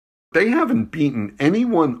They haven't beaten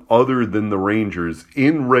anyone other than the Rangers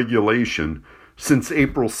in regulation since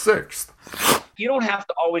April 6th. You don't have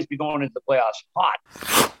to always be going into the playoffs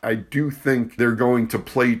hot. I do think they're going to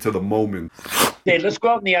play to the moment. Okay, let's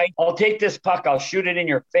go out in the ice. I'll take this puck, I'll shoot it in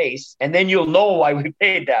your face, and then you'll know why we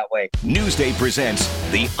played that way. Newsday presents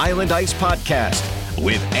the Island Ice Podcast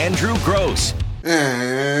with Andrew Gross.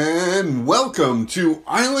 And welcome to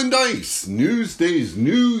Island Ice, Newsday's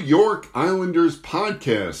New York Islanders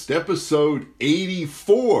podcast, episode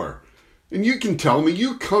 84. And you can tell me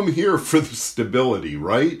you come here for the stability,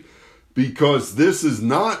 right? Because this is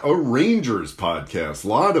not a Rangers podcast. A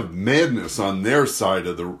lot of madness on their side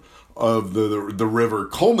of the river,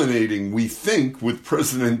 culminating, we think, with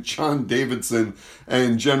President John Davidson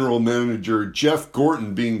and General Manager Jeff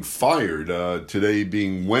Gorton being fired, today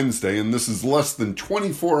being Wednesday, and this is less than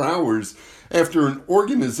 24 hours after an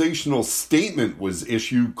organizational statement was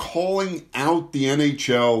issued calling out the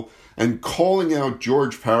NHL and calling out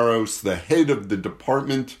George Parros, the head of the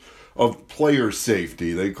Department of Player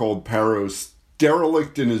Safety. They called Parros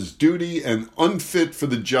derelict in his duty and unfit for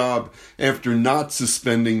the job after not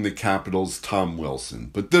suspending the Capitals' Tom Wilson.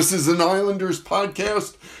 But this is an Islanders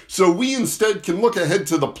podcast, so we instead can look ahead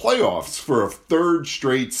to the playoffs for a third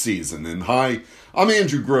straight season. And hi, I'm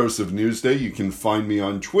Andrew Gross of Newsday. You can find me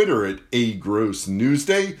on Twitter at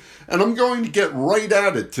 @AGrossNewsday. And I'm going to get right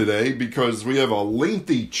at it today because we have a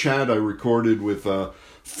lengthy chat I recorded with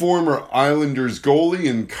former Islanders goalie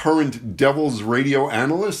and current Devils radio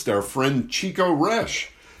analyst, our friend Chico Resch.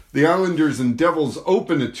 The Islanders and Devils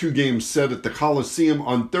open a two-game set at the Coliseum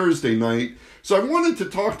on Thursday night, so I wanted to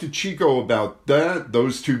talk to Chico about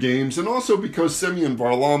those two games, and also because Semyon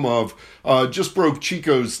Varlamov just broke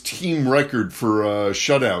Chico's team record for a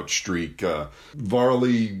shutout streak.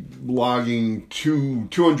 Varley logging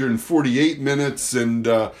 248 minutes, and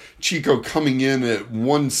Chico coming in at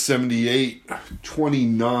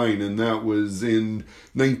 178.29, and that was in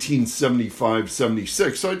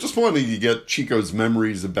 1975-76. So I just wanted to get Chico's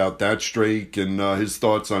memories about that streak and his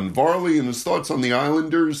thoughts on Varley and his thoughts on the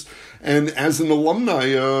Islanders, and as an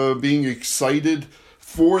alumni, being excited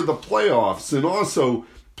for the playoffs. And also,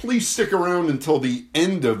 please stick around until the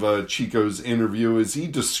end of Chico's interview as he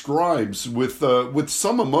describes, with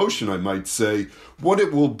some emotion, I might say, what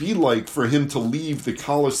it will be like for him to leave the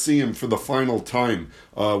Coliseum for the final time,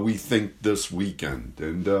 we think, this weekend.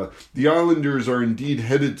 And the Islanders are indeed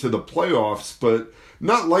headed to the playoffs, but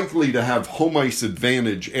not likely to have home ice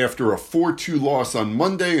advantage after a 4-2 loss on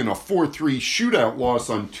Monday and a 4-3 shootout loss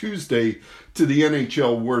on Tuesday to the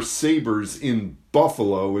NHL worst Sabres in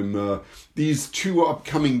Buffalo. And these two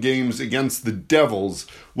upcoming games against the Devils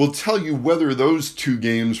will tell you whether those two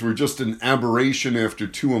games were just an aberration after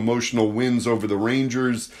two emotional wins over the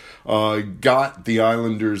Rangers, got the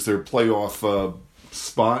Islanders their playoff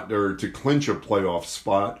spot, or to clinch a playoff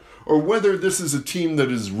spot, or whether this is a team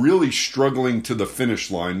that is really struggling to the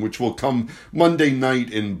finish line, which will come Monday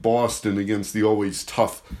night in Boston against the always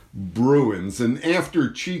tough Bruins. And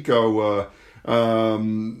after Chico,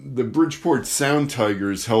 the Bridgeport Sound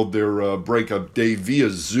Tigers held their breakup day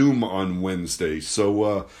via Zoom on Wednesday.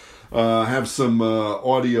 So have some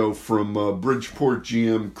audio from Bridgeport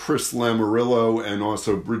GM Chris Lamoriello and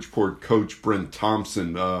also Bridgeport coach Brent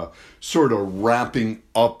Thompson, sort of wrapping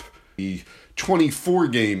up the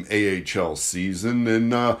 24-game AHL season.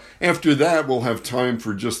 And after that, we'll have time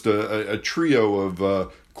for just a trio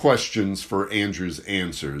of questions for Andrew's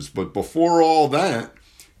answers. But before all that,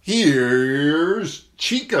 here's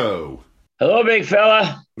Chico. Hello, big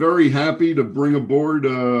fella. Very happy to bring aboard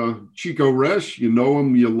Chico Resch. You know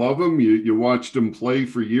him, you love him, you watched him play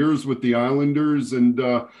for years with the Islanders, and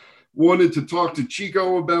wanted to talk to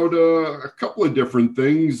Chico about a couple of different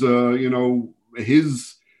things.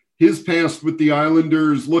 His past with the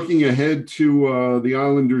Islanders, looking ahead to the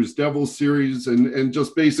Islanders-Devils series, and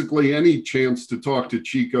just basically any chance to talk to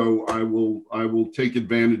Chico, I will take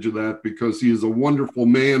advantage of that, because he is a wonderful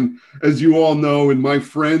man, as you all know, and my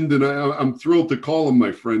friend, and I'm thrilled to call him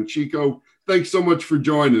my friend. Chico, thanks so much for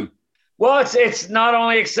joining. Well, it's not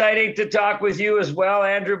only exciting to talk with you as well,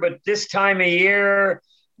 Andrew, but this time of year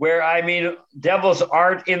where, Devils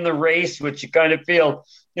aren't in the race, which you kind of feel,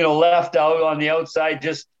 left out on the outside,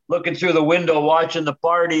 just looking through the window, watching the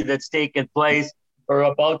party that's taking place or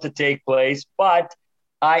about to take place. But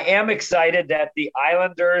I am excited that the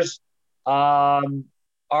Islanders are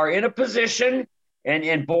in a position,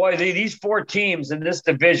 and boy, these four teams in this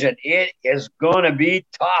division, it is going to be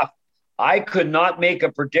tough. I could not make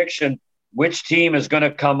a prediction which team is going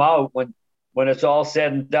to come out when it's all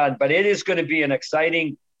said and done, but it is going to be an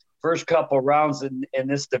exciting first couple rounds in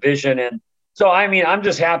this division. And So, I mean, I'm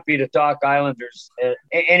just happy to talk Islanders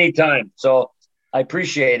anytime. So I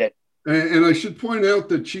appreciate it. And I should point out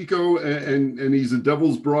that Chico, and he's a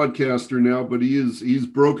Devils broadcaster now, but he's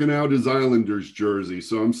broken out his Islanders jersey.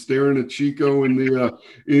 So I'm staring at Chico in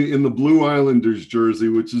the blue Islanders jersey,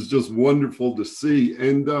 which is just wonderful to see.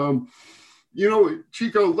 And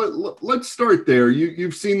Chico, let's start there.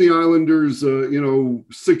 You've seen the Islanders,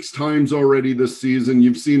 6 times already this season.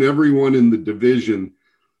 You've seen everyone in the division.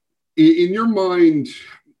 In your mind,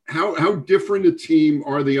 how different a team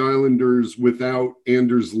are the Islanders without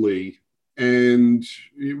Anders Lee? And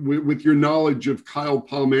with your knowledge of Kyle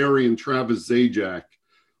Palmieri and Travis Zajac,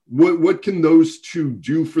 what can those two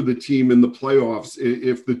do for the team in the playoffs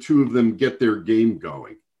if the two of them get their game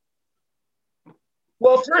going?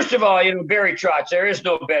 Well, first of all, Barry Trotz, there is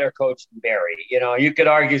no better coach than Barry. You could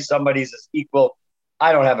argue somebody's equal.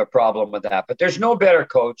 I don't have a problem with that, but there's no better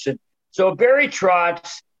coach. And so Barry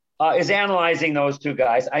Trotz is analyzing those two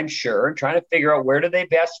guys, I'm sure, and trying to figure out where do they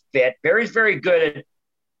best fit. Barry's very good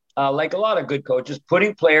at, like a lot of good coaches,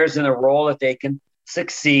 putting players in a role that they can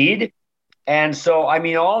succeed. And so, I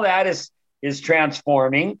mean, all that is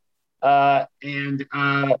transforming. The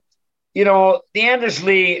Anders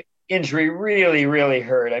Lee injury really, really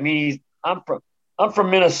hurt. I mean, I'm from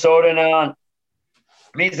Minnesota now. I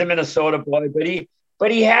mean, he's a Minnesota boy,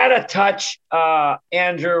 but he had a touch,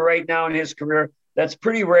 Andrew, right now in his career that's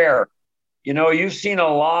pretty rare. You've seen a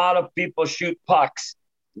lot of people shoot pucks.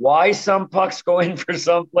 Why some pucks go in for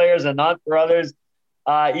some players and not for others?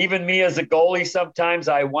 Even me as a goalie, sometimes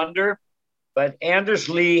I wonder. But Anders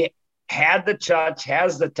Lee has the touch,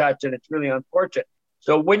 and it's really unfortunate.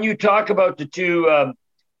 So when you talk about the two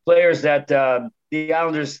players that the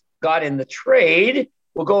Islanders got in the trade,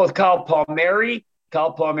 we'll go with Kyle Palmieri.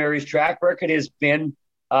 Kyle Palmieri's track record has been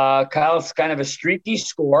Kyle's kind of a streaky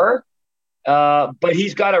scorer. But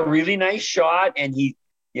he's got a really nice shot, and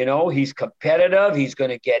he's competitive. He's going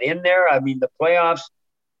to get in there. I mean, the playoffs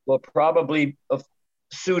will probably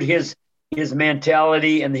suit his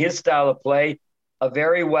mentality and his style of play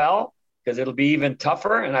very well, because it'll be even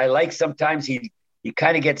tougher. And I like sometimes he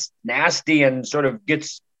kind of gets nasty and sort of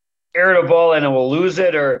gets irritable and will lose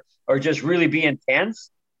it or just really be intense.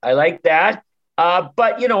 I like that.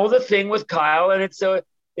 But the thing with Kyle, and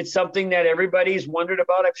it's something that everybody's wondered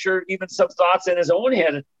about. I'm sure even some thoughts in his own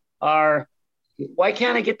head are, why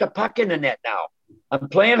can't I get the puck in the net now? I'm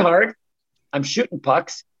playing hard. I'm shooting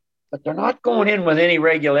pucks, but they're not going in with any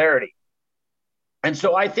regularity. And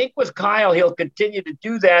so I think with Kyle, he'll continue to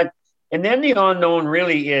do that. And then the unknown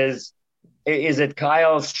really is it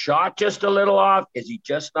Kyle's shot just a little off? Is he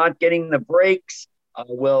just not getting the breaks?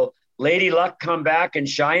 Will Lady Luck come back and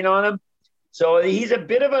shine on him? So he's a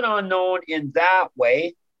bit of an unknown in that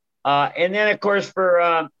way. And then, of course,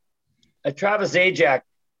 for Travis Zajac,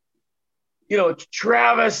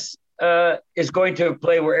 Travis is going to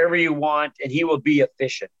play wherever you want, and he will be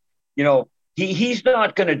efficient. He's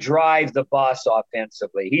not going to drive the bus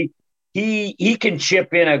offensively. He can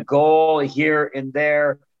chip in a goal here and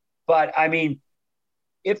there. But, I mean,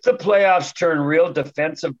 if the playoffs turn real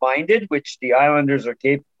defensive-minded, which the Islanders are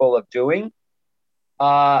capable of doing,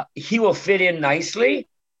 he will fit in nicely.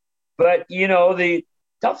 But, the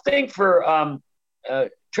tough thing for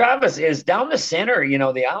Travis is down the center.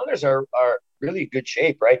 The Islanders are really good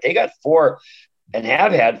shape, right? They got 4 and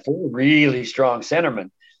have had 4 really strong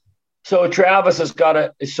centermen. So Travis has got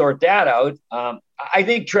to sort that out. I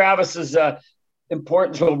think Travis's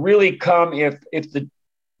importance will really come if the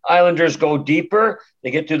Islanders go deeper. They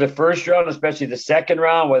get to the first round, especially the second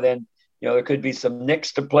round, where then there could be some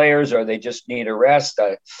nicks to players, or they just need a rest.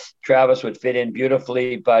 Travis would fit in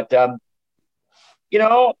beautifully, but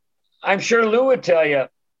I'm sure Lou would tell you.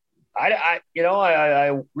 I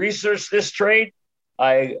researched this trade.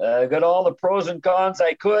 I got all the pros and cons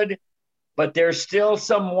I could, but there's still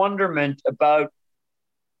some wonderment about.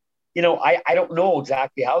 I don't know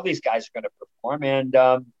exactly how these guys are going to perform,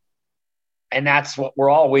 and that's what we're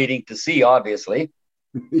all waiting to see, obviously.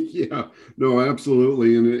 Yeah, no,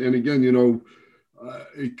 absolutely. And again,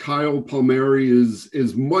 Kyle Palmieri is,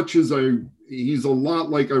 as much as he's a lot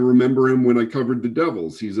like I remember him when I covered the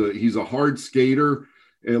Devils. He's a hard skater.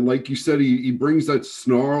 And like you said, he brings that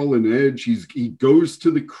snarl and edge. He goes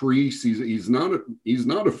to the crease. He's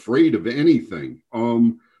not afraid of anything.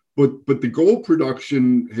 But the goal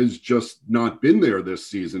production has just not been there this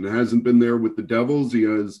season. It hasn't been there with the Devils. He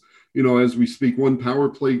has, as we speak, 1 power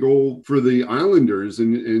play goal for the Islanders,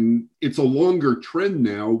 and it's a longer trend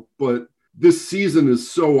now, but this season is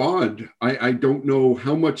so odd. I don't know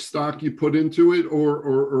how much stock you put into it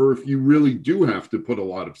or if you really do have to put a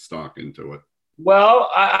lot of stock into it. Well,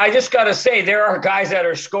 I just got to say, there are guys that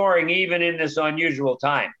are scoring even in this unusual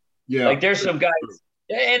time. Yeah. Like there's some guys,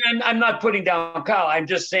 and I'm not putting down Kyle. I'm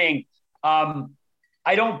just saying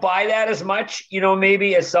I don't buy that as much,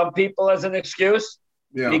 maybe as some people as an excuse.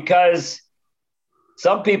 Yeah. Because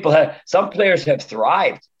some players have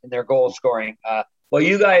thrived in their goal scoring. Well,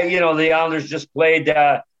 you guys, the Islanders just played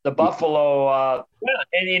the Buffalo,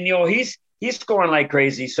 and he's scoring like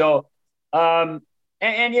crazy. So, and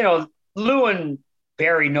Lou and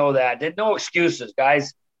Barry know that. There's no excuses,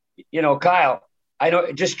 guys. Kyle, I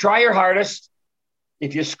know. Just try your hardest.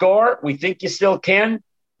 If you score, we think you still can.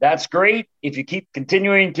 That's great. If you keep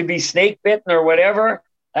continuing to be snake bitten or whatever,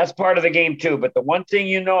 that's part of the game too. But the one thing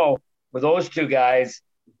with those two guys,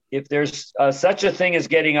 if there's such a thing as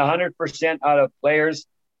getting 100% out of players,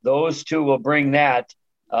 those two will bring that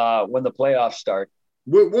when the playoffs start.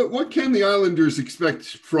 What can the Islanders expect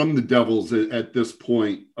from the Devils at this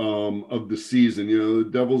point of the season? The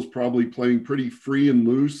Devils probably playing pretty free and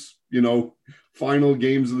loose, final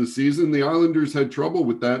games of the season. The Islanders had trouble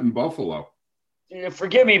with that in Buffalo.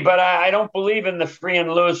 Forgive me, but I don't believe in the free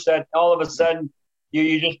and loose that all of a sudden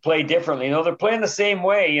you just play differently. They're playing the same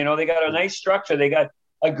way. They got a nice structure. They got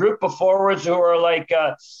a group of forwards who are like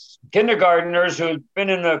kindergartners who've been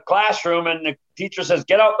in the classroom, and the teacher says,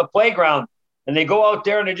 get out the playground. And they go out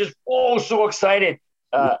there and they're just, so excited.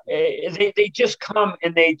 They just come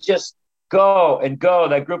and they just go,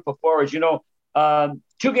 that group of forwards.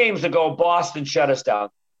 2 games ago, Boston shut us down.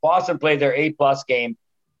 Boston played their A-plus game,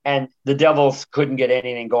 and the Devils couldn't get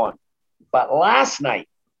anything going. But last night,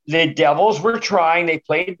 the Devils were trying. They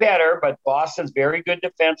played better, but Boston's very good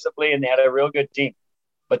defensively, and they had a real good team.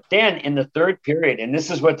 But then in the third period, and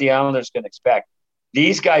this is what the Islanders can expect,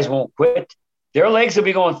 these guys won't quit. Their legs will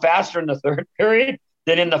be going faster in the third period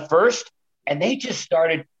than in the first, and they just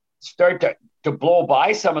start to blow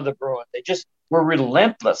by some of the Bruins. They just were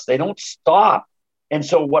relentless. They don't stop. And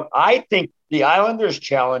so what I think the Islanders'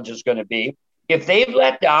 challenge is going to be, if they've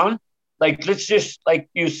let down, let's just, like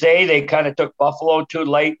you say, they kind of took Buffalo too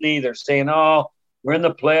lightly. They're saying, we're in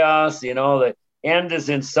the playoffs. The end is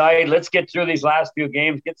in sight. Let's get through these last few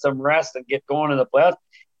games, get some rest, and get going in the playoffs.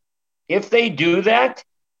 If they do that,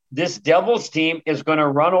 this Devils team is going to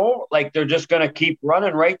run over. They're just going to keep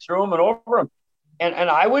running right through them and over them. And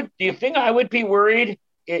do you think I would be worried?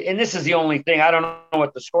 And this is the only thing. I don't know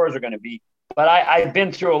what the scores are going to be. But I've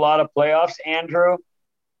been through a lot of playoffs, Andrew.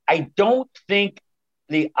 I don't think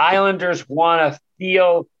the Islanders want to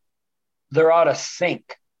feel they're out of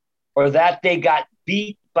sync, or that they got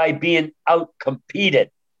beat by being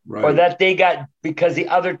out-competed, right, or that they got because the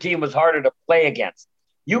other team was harder to play against.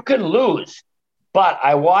 You can lose, but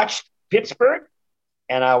I watched Pittsburgh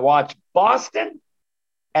and I watched Boston,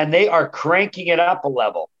 and they are cranking it up a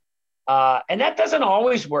level. And that doesn't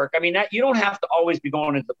always work. I mean, you don't have to always be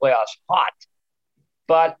going into the playoffs hot.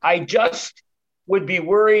 But I just would be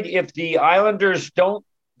worried if the Islanders don't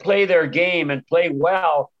play their game and play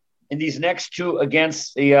well in these next 2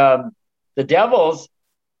 against the Devils,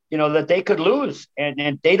 that they could lose.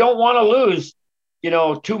 And they don't want to lose,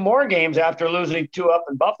 2 more games after losing 2 up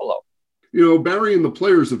in Buffalo. Barry and the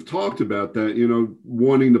players have talked about that,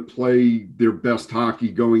 wanting to play their best hockey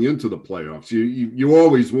going into the playoffs. You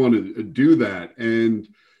always want to do that. And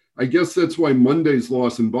I guess that's why Monday's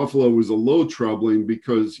loss in Buffalo was a little troubling,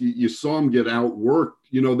 because you saw them get outworked.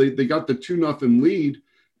 They got the 2-0 lead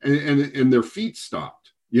and their feet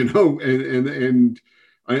stopped, and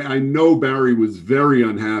I know Barry was very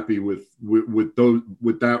unhappy with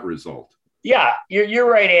that result. Yeah, you're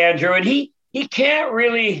right, Andrew. And he can't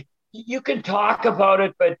really. You can talk about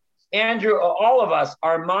it, but Andrew, all of us,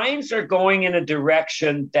 our minds are going in a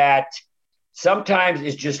direction that sometimes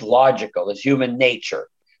is just logical. It's human nature.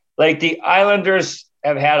 Like the Islanders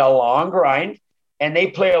have had a long grind, and they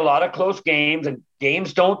play a lot of close games, and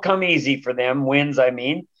games don't come easy for them, wins, I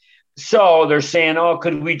mean. So they're saying,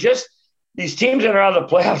 could we just, these teams that are out of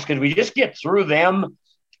the playoffs, could we just get through them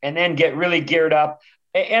and then get really geared up?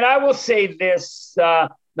 And I will say this,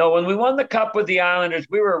 no, when we won the Cup with the Islanders,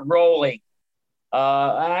 we were rolling.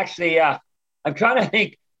 I'm trying to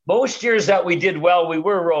think. Most years that we did well, we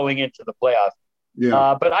were rolling into the playoffs.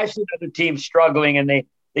 Yeah. But I've seen other teams struggling, and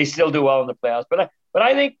they still do well in the playoffs. But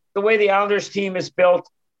I think the way the Islanders team is built,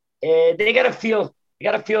 they got to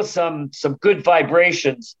feel some good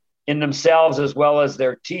vibrations in themselves as well as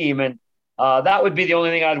their team, and that would be the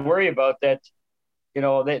only thing I'd worry about. That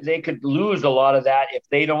they could lose a lot of that if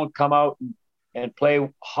they don't come out and play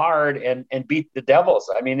hard and beat the Devils.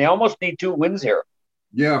 I mean, they almost need 2 wins here.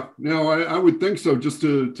 Yeah, no, I would think so, just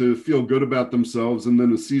to feel good about themselves, and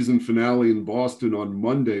then a season finale in Boston on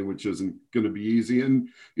Monday, which isn't going to be easy. And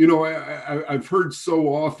I've heard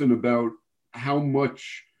so often about how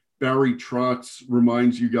much Barry Trotz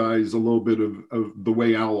reminds you guys a little bit of the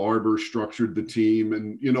way Al Arbor structured the team,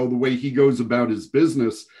 and the way he goes about his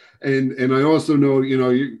business. And I also know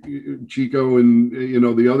Chico and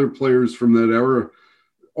the other players from that era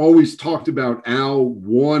always talked about Al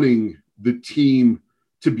wanting the team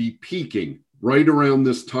to be peaking right around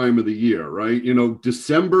this time of the year, right?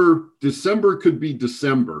 December could be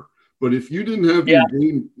December, but if you didn't have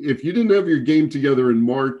your game together in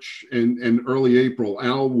March and early April,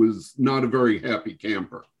 Al was not a very happy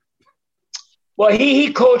camper. Well,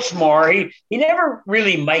 he coached more. He never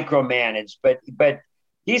really micromanaged, but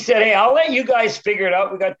he said, "Hey, I'll let you guys figure it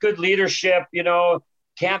out. We got good leadership.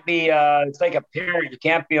 Can't be. It's like a parent. You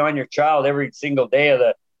can't be on your child every single day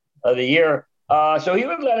of the year." So he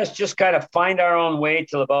would let us just kind of find our own way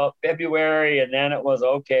till about February, and then it was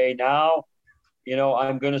okay. Now,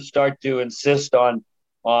 I'm going to start to insist on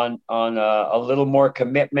a little more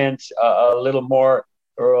commitment, a little more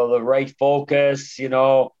or the right focus.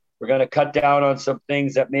 We're going to cut down on some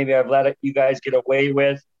things that maybe I've let you guys get away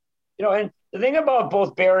with. And the thing about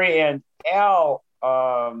both Barry and Al,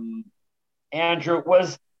 Andrew,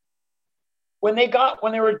 was when they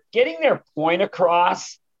were getting their point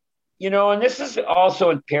across. And this is also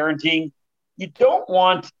in parenting, you don't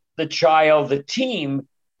want the child, the team,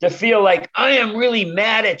 to feel like, I am really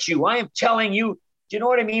mad at you. I am telling you, do you know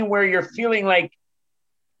what I mean? Where you're feeling like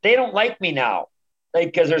they don't like me now,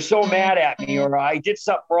 because they're so mad at me, or I did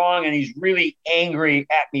something wrong and he's really angry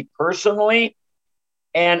at me personally.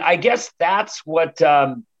 And I guess that's what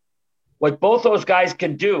both those guys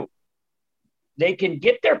can do. They can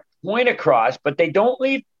get their point across, but they don't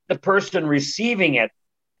leave the person receiving it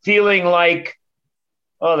feeling like,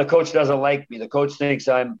 oh, the coach doesn't like me. The coach thinks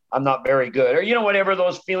I'm not very good, or whatever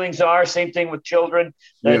those feelings are. Same thing with children.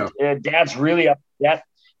 That dad's really upset,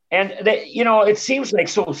 and it seems like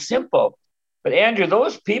so simple, but Andrew,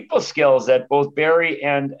 those people skills that both Barry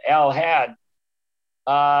and Al had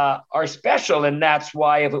are special, and that's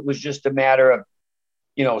why if it was just a matter of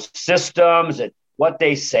systems and what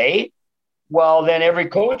they say, well, then every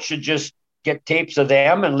coach should just get tapes of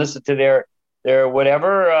them and listen to their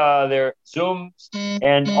whatever, their Zooms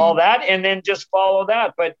and all that, and then just follow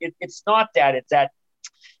that. But it's not that. It's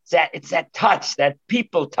that touch, that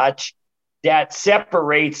people touch, that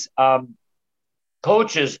separates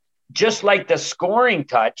coaches, just like the scoring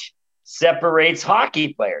touch separates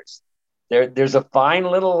hockey players. There's a fine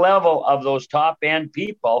little level of those top end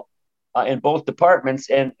people in both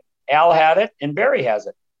departments, and Al had it, and Barry has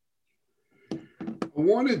it. I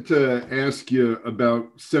wanted to ask you about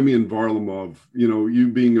Semyon Varlamov, you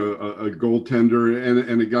being a goaltender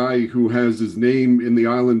and a guy who has his name in the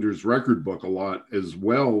Islanders record book a lot as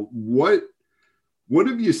well. What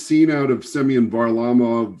have you seen out of Semyon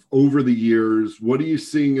Varlamov over the years? What are you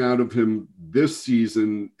seeing out of him this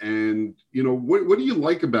season? And, what do you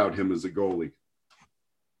like about him as a goalie?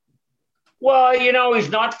 Well, he's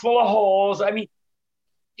not full of holes. I mean,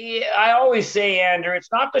 I always say, Andrew,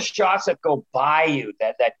 it's not the shots that go by you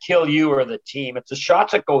that kill you or the team. It's the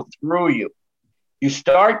shots that go through you. You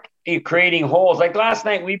start creating holes. Like last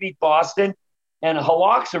night, we beat Boston, and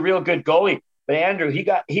Halak's a real good goalie. But Andrew, he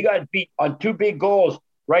got beat on two big goals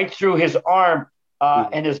right through his arm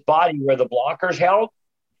and his body where the blockers held.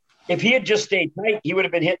 If he had just stayed tight, he would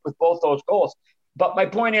have been hit with both those goals. But my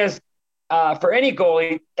point is, for any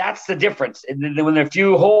goalie, that's the difference. And when a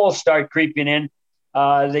few holes start creeping in,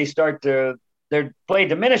 their play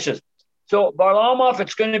diminishes. So Varlamov,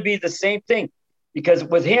 it's going to be the same thing, because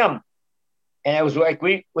with him, and it was like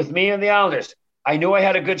with me and the Islanders, I knew I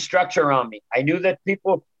had a good structure around me. I knew that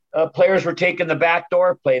players were taking the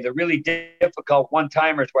backdoor play, the really difficult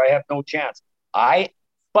one-timers where I have no chance.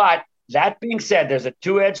 But that being said, there's a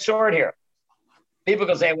two-edged sword here. People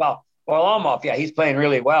can say, well, Varlamov, yeah, he's playing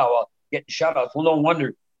really well, getting shutouts. Well, no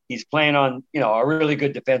wonder he's playing on, a really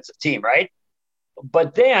good defensive team, right?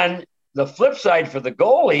 But then the flip side for the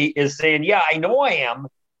goalie is saying, yeah, I know I am,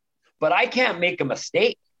 but I can't make a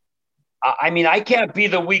mistake. I can't be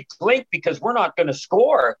the weak link, because we're not going to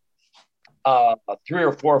score 3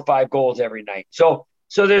 or 4 or 5 goals every night. So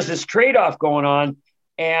there's this trade-off going on.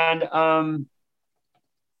 And,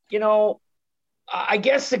 I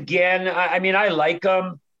guess, again, I like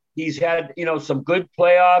him. He's had, some good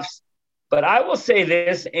playoffs. But I will say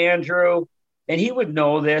this, Andrew, and he would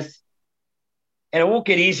know this, and it won't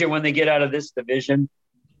get easier when they get out of this division,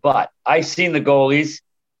 but I've seen the goalies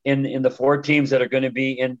in the 4 teams that are going to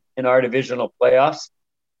be in our divisional playoffs.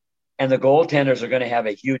 and the goaltenders are going to have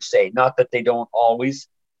a huge say. Not that they don't always,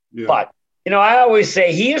 Yeah. but, I always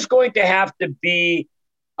say he is going to have to be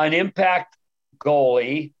an impact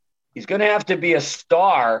goalie. He's going to have to be a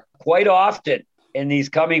star quite often in these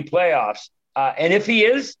coming playoffs. And if he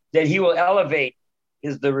is, then he will elevate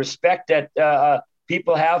the respect that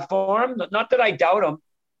people have for him. Not that I doubt him,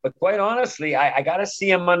 but quite honestly, I got to see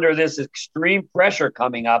him under this extreme pressure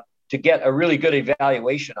coming up to get a really good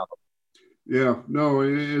evaluation of him. Yeah, no,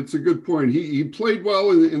 it's a good point. He played well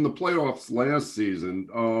in the playoffs last season.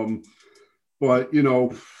 But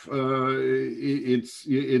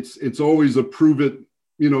it's always a prove it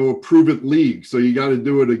league. So you got to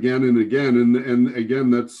do it again and again. And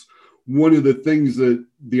again, that's one of the things that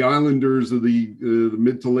the Islanders of the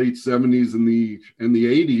mid to late 70s and the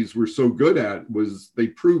 80s were so good at, was they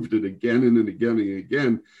proved it again and again and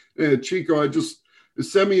again. Chico,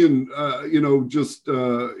 Semyon,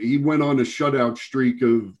 he went on a shutout streak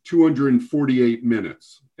of 248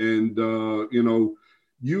 minutes. And,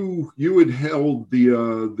 you had held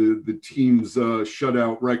the team's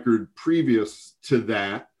shutout record previous to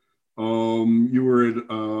that. You were at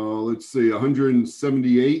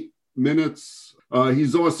 178 minutes.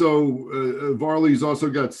 He's also Varley's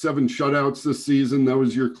also got 7 shutouts this season. That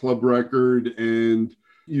was your club record, and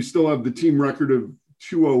you still have the team record of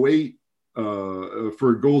 208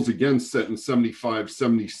 for goals against set in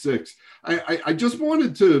 75-76. I just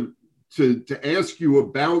wanted to ask you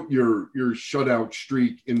about your shutout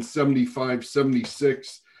streak in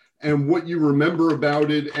 75-76 and what you remember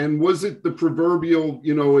about it. And was it the proverbial,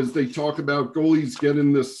 as they talk about goalies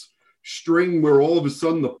getting this string where all of a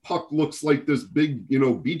sudden the puck looks like this big,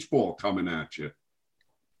 beach ball coming at you?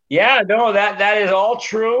 Yeah, no, that is all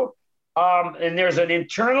true. And there's an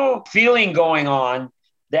internal feeling going on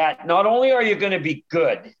that not only are you going to be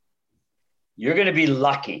good, you're going to be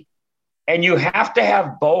lucky. And you have to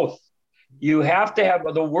have both. You have to have,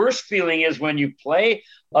 the worst feeling is when you play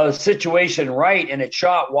a situation right and it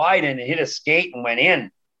shot wide and it hit a skate and went in,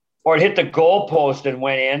 or it hit the goalpost and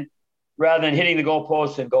went in, rather than hitting the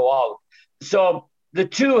goalpost and go out. So the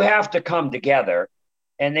two have to come together.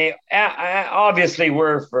 And they obviously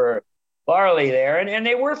were for Varley there, and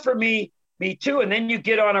they were for me too. And then you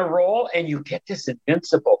get on a roll and you get this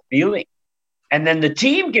invincible feeling. And then the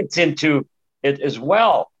team gets into it as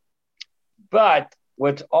well. But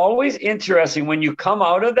what's always interesting when you come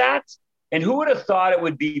out of that, and who would have thought it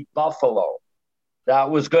would be Buffalo that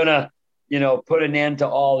was going to, put an end to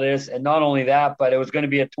all this. And not only that, but it was going to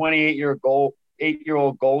be a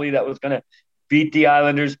 28-year-old goalie that was going to beat the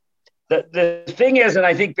Islanders. The thing is, and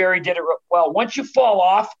I think Barry did it well, once you fall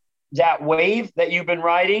off that wave that you've been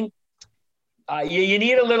riding, you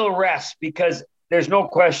need a little rest, because there's no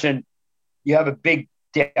question you have a big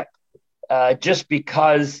dip just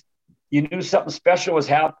because you knew something special was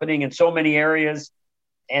happening in so many areas.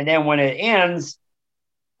 And then when it ends,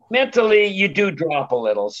 mentally, you do drop a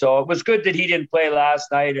little. So it was good that he didn't play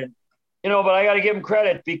last night. And, but I got to give him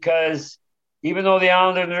credit, because even though the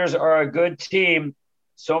Islanders are a good team,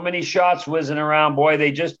 so many shots whizzing around, boy,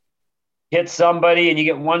 they just hit somebody and you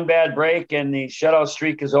get one bad break and the shutout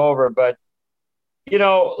streak is over. But,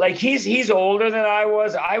 he's older than I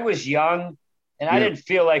was. I was young and I didn't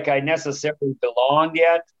feel like I necessarily belonged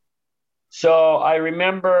yet. So I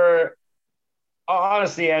remember,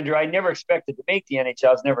 honestly, Andrew, I never expected to make the NHL.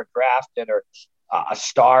 I was never drafted or a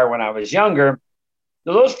star when I was younger.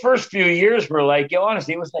 So those first few years were like,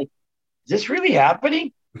 honestly, it was like, is this really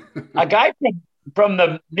happening? A guy from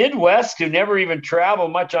the Midwest who never even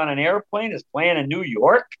traveled much on an airplane is playing in New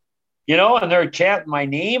York, and they're chanting my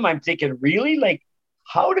name. I'm thinking, really? Like,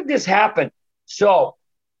 how did this happen? So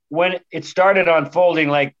when it started unfolding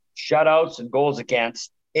like shutouts and goals against,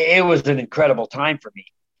 it was an incredible time for me.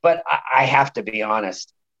 But I have to be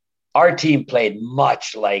honest, our team played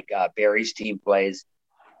much like Barry's team plays.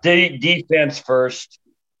 The defense first,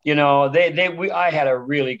 I had a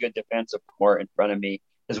really good defensive core in front of me,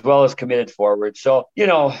 as well as committed forward. So, it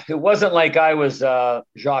wasn't like I was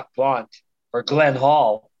Jacques Plante or Glenn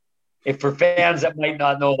Hall, if for fans that might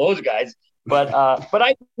not know those guys. But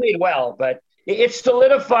I played well. But it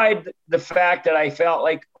solidified the fact that I felt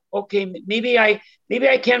like, okay, maybe I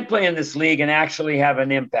can play in this league and actually have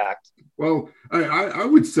an impact. Well, I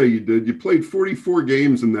would say you did. You played 44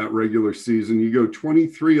 games in that regular season. You go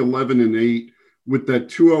 23-11-8 with that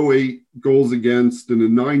 208 goals against and a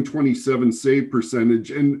 927 save percentage.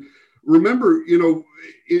 And remember,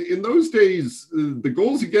 in those days, the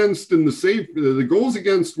goals against and the goals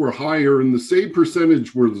against were higher and the save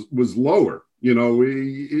percentage was lower.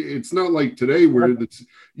 It's not like today where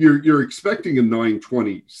you're expecting a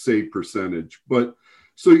 920 save percentage, but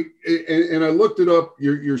So, and I looked it up.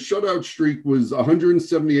 Your shutout streak was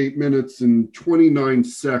 178 minutes and 29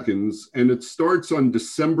 seconds, and it starts on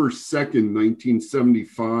December 2nd,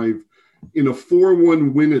 1975, in a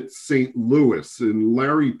 4-1 win at St. Louis. And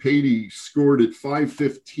Larry Patey scored at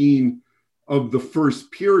 5:15 of the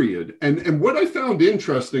first period. And what I found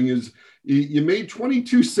interesting is you made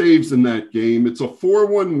 22 saves in that game. It's a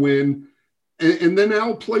 4-1 win, and then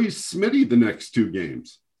Al plays Smitty the next two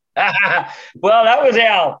games. Well, that was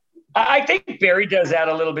Al. I think Barry does that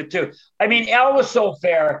a little bit too. I mean, Al was so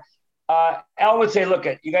fair. Al would say, look,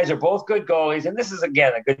 you guys are both good goalies. And this is,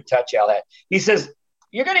 again, a good touch Al had. He says,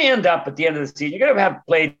 you're going to end up at the end of the season, you're going to have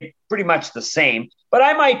played pretty much the same. But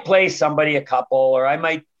I might play somebody a couple, or I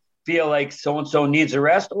might feel like so-and-so needs a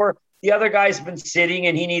rest, or the other guy's been sitting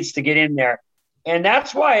and he needs to get in there. And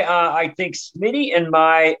that's why I think Smitty and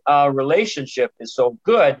my relationship is so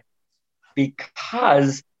good,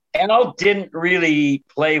 because Al didn't really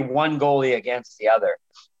play one goalie against the other.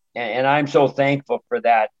 And I'm so thankful for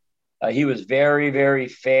that. He was very, very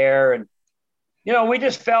fair. And, we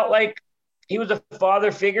just felt like he was a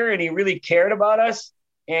father figure, and he really cared about us,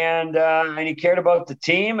 and he cared about the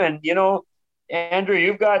team. And, Andrew,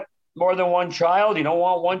 you've got more than one child. You don't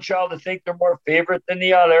want one child to think they're more favorite than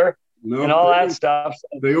the other, and all that stuff.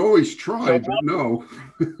 They always try, but no.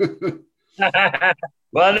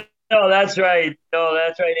 Well, no, that's right. No,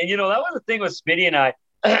 that's right. And, that was the thing with Smitty and I.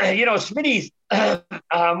 Smitty's,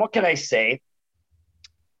 what can I say?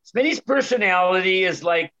 Smitty's personality is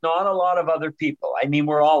like not a lot of other people. I mean,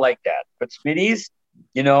 we're all like that. But Smitty's,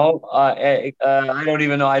 I don't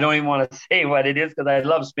even know. I don't even want to say what it is, because I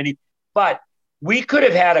love Smitty. But we could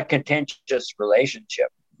have had a contentious relationship,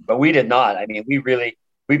 but we did not. I mean, we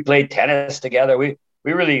played tennis together. We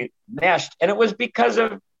really meshed. And it was because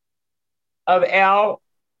of Al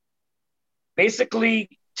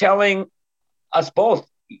basically telling us both,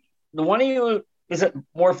 the one of you isn't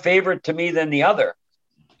more favorite to me than the other.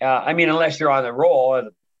 I mean, unless you're on the roll or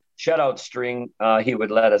the shutout string, he would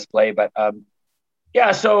let us play. But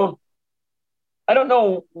so I don't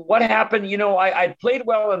know what happened. I played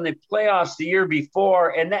well in the playoffs the year before,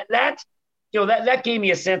 and that gave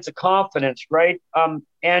me a sense of confidence, right,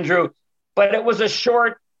 Andrew? But it was a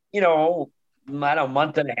short,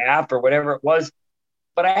 month and a half or whatever it was.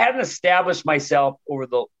 But I hadn't established myself over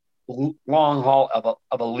the long haul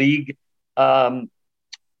of a league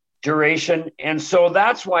duration. And so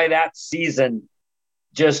that's why that season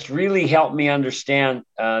just really helped me understand.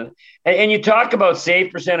 And you talk about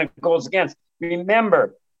save percent of goals against.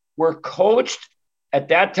 Remember, we're coached by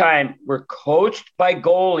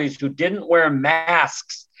goalies who didn't wear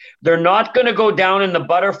masks. They're not going to go down in the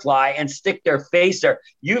butterfly and stick their face there.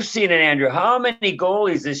 You've seen it, Andrew. How many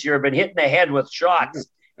goalies this year have been hitting the head with shots?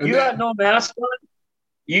 You got no mask on?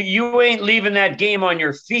 You ain't leaving that game on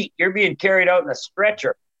your feet. You're being carried out in a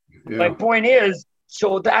stretcher. Yeah. My point is,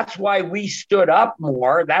 so that's why we stood up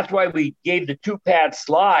more. That's why we gave the 2-pad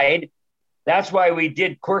slide. That's why we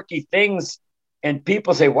did quirky things. And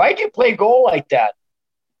people say, why'd you play goal like that?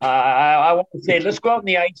 I want to say, let's go out on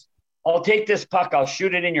the ice. I'll take this puck. I'll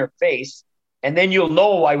shoot it in your face. And then you'll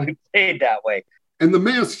know why we played that way. And the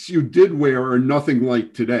masks you did wear are nothing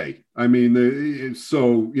like today. I mean,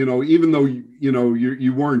 so, even though,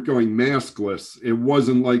 you weren't going maskless, it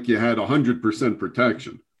wasn't like you had 100%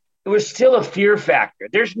 protection. It was still a fear factor.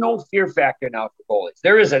 There's no fear factor now for goalies.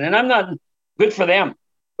 There isn't. And I'm not good for them,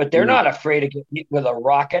 but they're not afraid of getting hit with a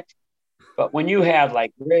rocket. But when you have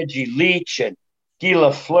like Reggie Leach and Guy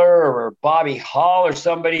Lafleur or Bobby Hall or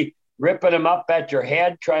somebody ripping them up at your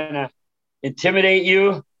head, trying to intimidate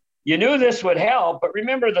you, you knew this would help. But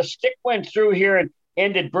remember, the stick went through here and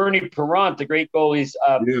ended Bernie Parent, the great goalie's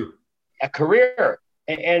a career.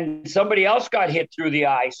 And somebody else got hit through the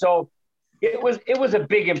eye. So it was a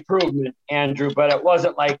big improvement, Andrew, but it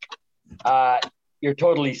wasn't like you're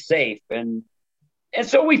totally safe. And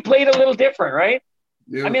so we played a little different, right?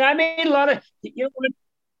 Yeah. I mean, I made a lot of,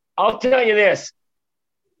 I'll tell you this.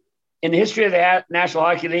 In the history of the National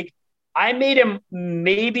Hockey League, I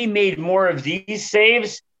made more of these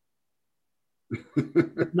saves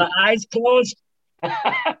with my eyes closed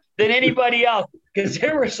than anybody else. Because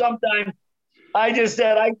there were sometimes I just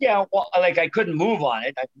said, I couldn't move on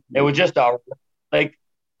it. It was just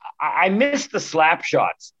I missed the slap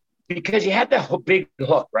shots because you had the big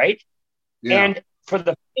hook, right? Yeah. And for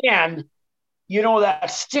the fan,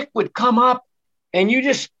 that stick would come up and you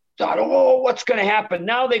just thought, oh, what's going to happen?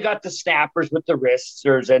 Now they got the snappers with the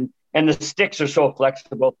wristers and the sticks are so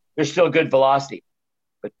flexible. There's still good velocity.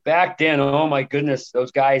 But back then, oh my goodness,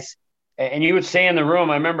 those guys. And you would say in the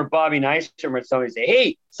room, I remember Bobby Nystrom or somebody say,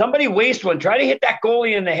 hey, somebody waste one. Try to hit that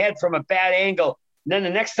goalie in the head from a bad angle And then the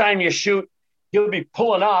next time you shoot, he'll be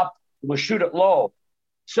pulling up and we'll shoot it low.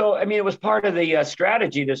 So, I mean, it was part of the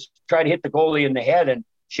strategy to try to hit the goalie in the head and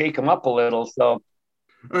shake him up a little. So,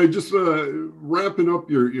 all right, just wrapping up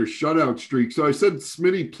your shutout streak. So I said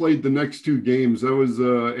Smitty played the next two games. That was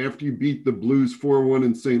after you beat the Blues 4-1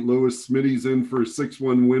 in St. Louis. Smitty's in for a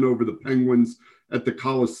 6-1 win over the Penguins at the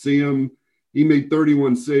Coliseum. He made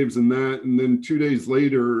 31 saves in that. And then 2 days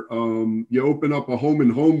later, you open up a home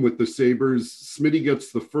and home with the Sabres. Smitty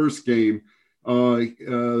gets the first game.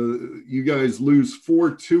 You guys lose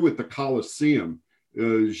 4-2 at the Coliseum.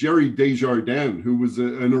 Jerry Desjardins, who was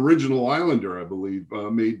an original Islander, I believe,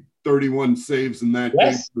 made 31 saves in that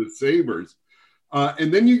game for the Sabres.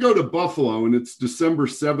 And then you go to Buffalo, and it's December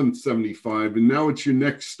 7th, 75, and now it's your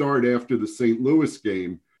next start after the St. Louis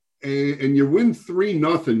game. And you win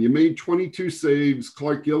 3-0. You made 22 saves.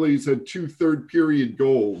 Clark Gillies had 2 third-period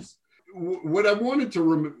goals. What I wanted to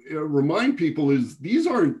remind people is these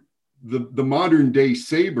aren't the modern day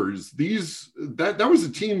Sabres. That was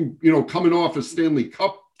a team, coming off a Stanley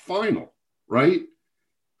Cup final, right?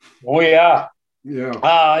 Oh yeah.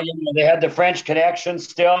 Yeah. They had the French connection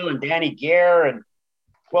still, and Danny Gare, and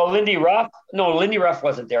Lindy Ruff. No, Lindy Ruff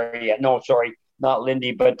wasn't there yet. No, sorry, not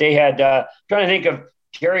Lindy. But they had trying to think of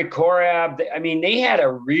Jerry Korab. I mean, they had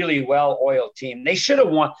a really well-oiled team. They should have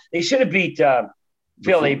won. They should have beat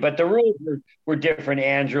Philly, but the rules were different,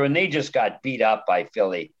 Andrew, and they just got beat up by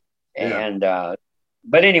Philly. And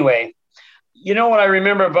but anyway, you know what I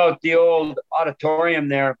remember about the old auditorium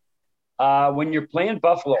there? When you're playing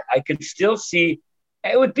Buffalo, I could still see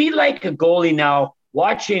it would be like a goalie now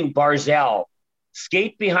watching Barzal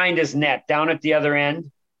skate behind his net down at the other end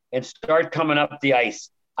and start coming up the ice.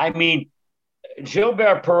 I mean,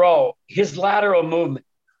 Gilbert Perreault, his lateral movement,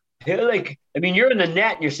 you're in the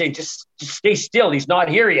net and you're saying, just stay still. He's not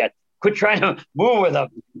here yet. Quit trying to move with him.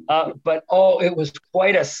 But it was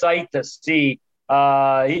quite a sight to see.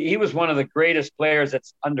 He was one of the greatest players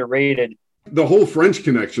that's underrated. The whole French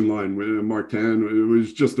connection line with Martin, it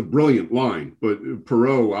was just a brilliant line. But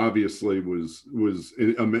Perreault obviously was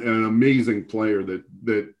an amazing player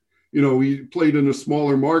that he played in a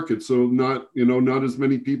smaller market, so not as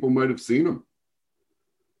many people might have seen him.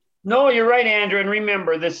 No, you're right, Andrew. And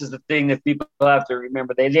remember, this is the thing that people have to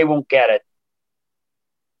remember. They won't get it.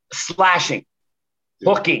 Slashing,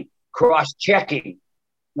 hooking, cross-checking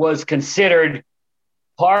was considered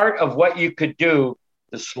part of what you could do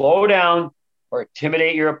to slow down or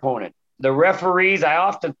intimidate your opponent. The referees, I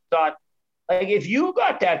often thought, if you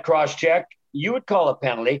got that cross-check, you would call a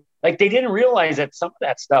penalty. They didn't realize that some of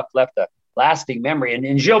that stuff left a lasting memory.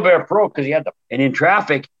 And Gilbert Perreault, because he had and in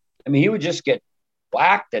traffic, he would just get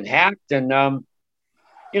whacked and hacked and,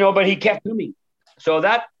 but he kept coming. So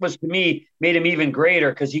that was, to me, made him even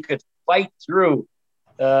greater because he could fight through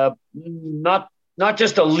not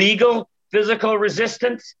just a legal physical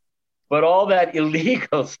resistance, but all that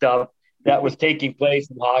illegal stuff that was taking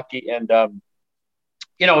place in hockey. And,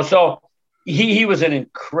 so he was an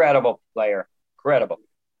incredible player. Incredible.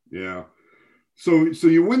 Yeah. So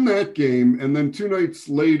you win that game, and then 2 nights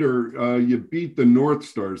later, you beat the North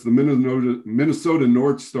Stars, the Minnesota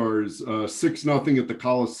North Stars, 6-0 at the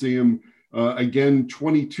Coliseum. Again,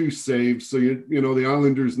 22 saves. So, the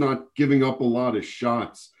Islanders not giving up a lot of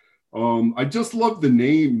shots. I just love the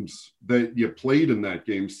names that you played in that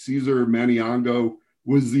game. Cesar Maniago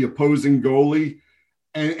was the opposing goalie.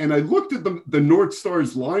 And I looked at the North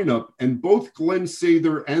Stars lineup, and both Glenn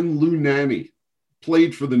Sather and Lou Nanne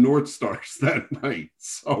played for the North Stars that night.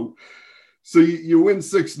 So you win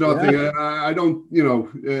 6-0. Yeah. I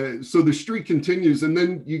don't, so the streak continues, and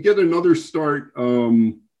then you get another start.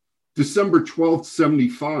 December 12th,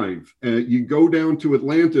 75, you go down to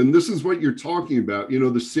Atlanta, and this is what you're talking about.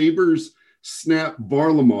 The Sabres snap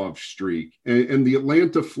Varlamov streak, and the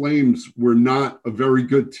Atlanta Flames were not a very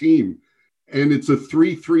good team. And it's a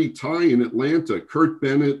 3-3 tie in Atlanta. Kurt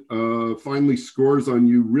Bennett finally scores on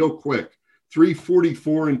you real quick,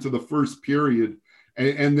 3:44 into the first period.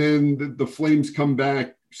 And then the Flames come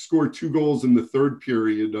back, score 2 goals in the third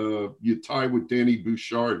period. You tie with Danny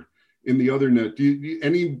Bouchard in the other net.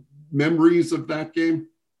 Any memories of that game?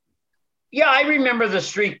 Yeah, I remember the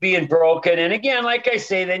streak being broken. And again, like I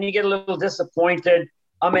say, then you get a little disappointed.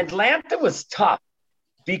 Atlanta was tough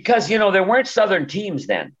because, there weren't Southern teams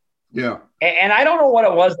then. Yeah. And I don't know what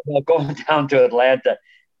it was about going down to Atlanta,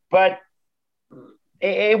 but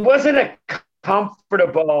it wasn't a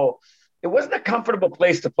comfortable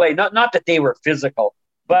place to play. Not that they were physical,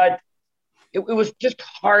 but it was just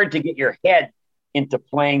hard to get your head into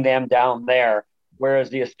playing them down there. Whereas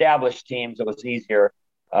the established teams, it was easier.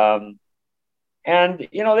 And,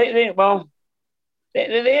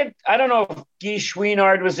 They had, I don't know if Guy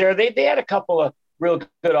Chouinard was there. They had a couple of real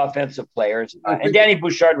good offensive players. And Danny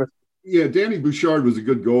Bouchard was. Yeah, Danny Bouchard was a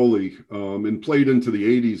good goalie and played into the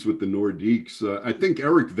 80s with the Nordiques. I think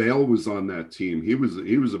Eric Vale was on that team. He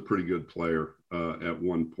was a pretty good player at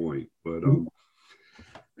one point. But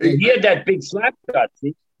he had that big slap shot,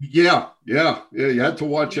 see? Yeah. You had to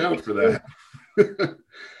watch out for that.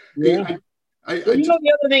 Yeah.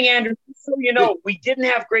 The other thing, Andrew, so we didn't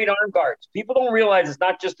have great arm guards. People don't realize it's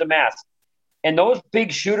not just a mask. And those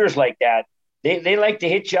big shooters like that, they like to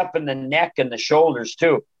hit you up in the neck and the shoulders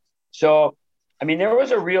too. So, I mean, there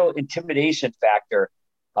was a real intimidation factor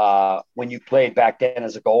when you played back then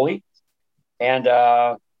as a goalie. And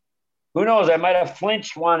who knows, I might have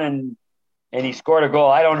flinched one and he scored a goal.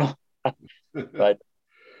 I don't know. But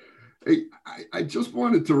hey, I just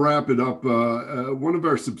wanted to wrap it up. One of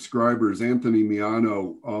our subscribers, Anthony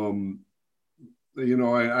Miano,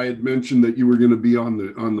 I had mentioned that you were going to be on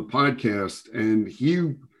the podcast, and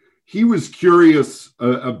he was curious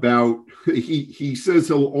about. He says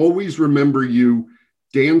he'll always remember you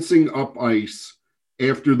dancing up ice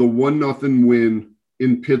after the 1-0 win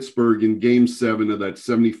in Pittsburgh in Game 7 of that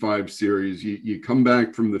 75 series. You come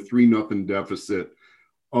back from the 3-0 deficit.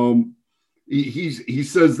 He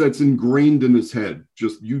says that's ingrained in his head,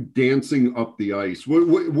 just you dancing up the ice.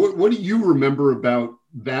 What do you remember about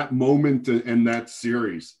that moment and that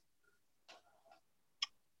series?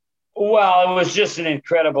 Well, it was just an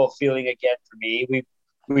incredible feeling again for me.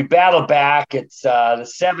 We battled back. It's the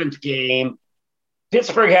 7th game.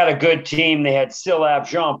 Pittsburgh had a good team. They had Silap,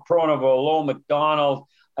 Jean Pronovo, Lowe McDonald.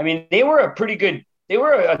 I mean, they were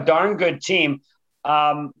a darn good team.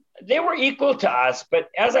 They were equal to us, but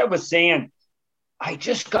as I was saying, I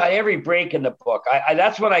just got every break in the book.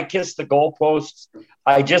 That's when I kissed the goalposts.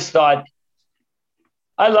 I just thought,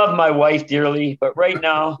 I love my wife dearly, but right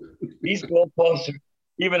now, these goalposts are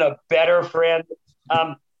even a better friend.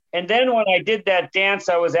 And then when I did that dance,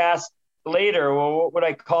 I was asked later, well, what would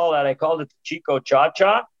I call that? I called it the Chico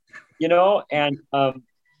Cha-Cha, and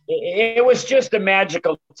it was just a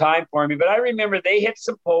magical time for me. But I remember they hit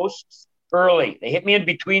some posts early. They hit me in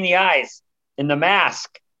between the eyes in the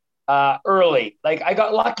mask early. Like, I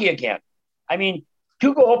got lucky again. I mean,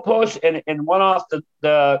 2 goalposts and one off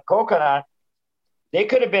the coconut. They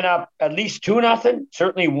could have been up at least 2-0,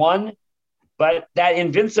 certainly 1. But that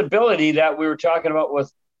invincibility that we were talking about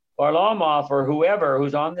with Varlamov or whoever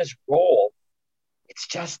who's on this roll, it's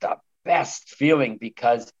just the best feeling,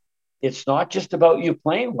 because it's not just about you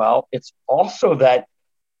playing well. It's also that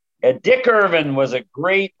Dick Irvin was a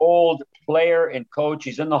great old player and coach.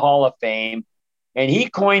 He's in the Hall of Fame, and he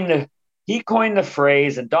coined the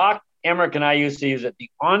phrase, and Doc Emmerich and I used to use it,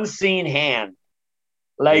 the unseen hand.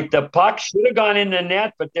 Like, the puck should have gone in the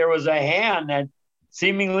net, but there was a hand that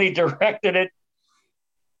seemingly directed it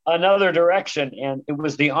another direction, and it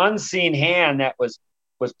was the unseen hand that was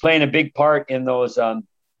playing a big part in those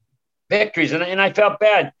victories. And I felt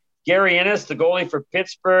bad. Gary Innes, the goalie for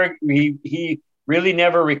Pittsburgh, he really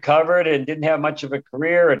never recovered and didn't have much of a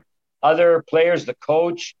career. And other players, the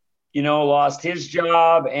coach, lost his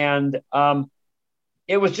job, and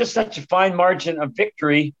it was just such a fine margin of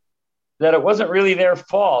victory that it wasn't really their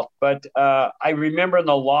fault. But I remember in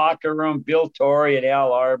the locker room, Bill Torrey and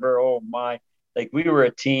Al Arbor, oh my, like, we were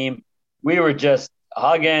a team. We were just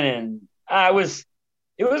hugging, and it was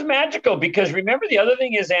magical, because remember, the other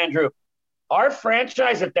thing is, Andrew, our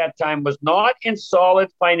franchise at that time was not in solid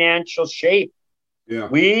financial shape. Yeah.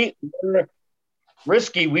 We were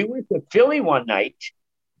risky. We went to Philly one night.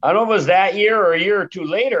 I don't know if it was that year or a year or two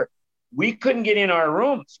later. We couldn't get in our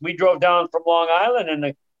rooms. We drove down from Long Island,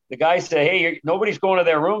 and the guy said, hey, nobody's going to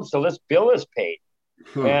their room, so this bill is paid.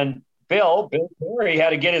 And Bill Torrey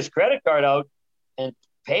had to get his credit card out and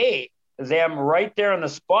pay them right there on the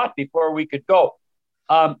spot before we could go.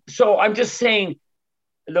 So I'm just saying,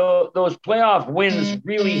 those playoff wins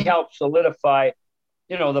really helped solidify,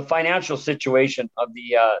 the financial situation of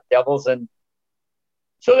the Devils. And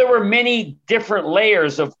so there were many different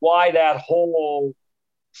layers of why that whole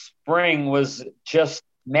spring was just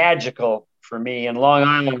magical for me. And Long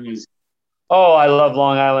Island was, I love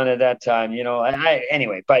Long Island at that time,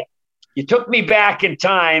 anyway, but you took me back in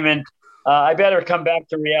time, and I better come back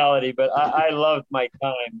to reality, but I loved my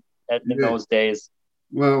time in those days.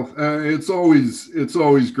 Well, it's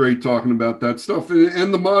always great talking about that stuff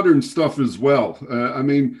and the modern stuff as well.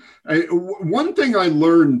 One thing I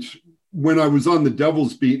learned when I was on the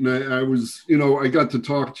Devils beat, and I got to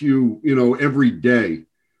talk to you, every day,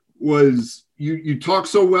 was you talk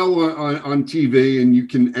so well on TV and you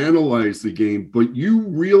can analyze the game, but you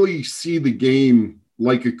really see the game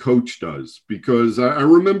like a coach does, because I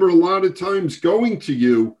remember a lot of times going to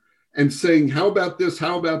you and saying, how about this?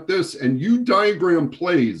 How about this? And you diagram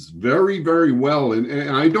plays very, very well. And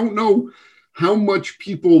I don't know how much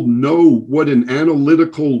people know what an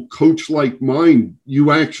analytical coach-like mind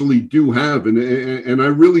you actually do have. And I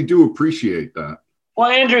really do appreciate that. Well,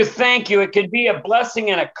 Andrew, thank you. It could be a blessing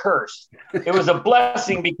and a curse. It was a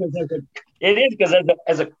blessing because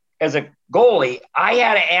as a goalie, I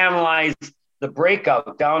had to analyze the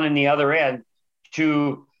breakout down in the other end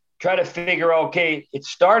to try to figure out, okay, it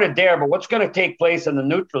started there, but what's going to take place in the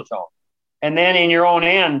neutral zone? And then in your own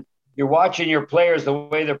end, you're watching your players, the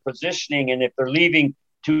way they're positioning, and if they're leaving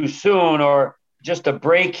too soon or just a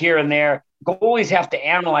break here and there. Goalies have to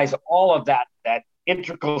analyze all of that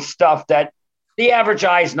integral stuff that the average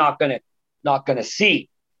eye is not going to see.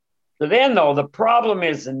 So then, though, the problem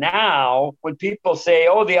is now when people say,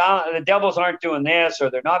 oh, the Devils aren't doing this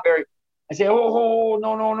or they're not very – I say, oh,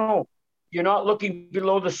 no. You're not looking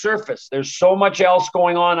below the surface. There's so much else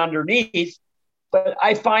going on underneath. But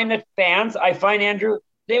I find that fans, Andrew,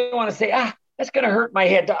 they want to say, that's going to hurt my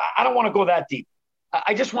head. I don't want to go that deep.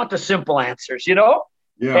 I just want the simple answers, you know?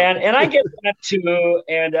 Yeah. And I get that too.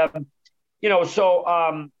 And,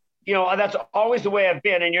 that's always the way I've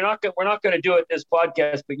been. And we're not going to do it this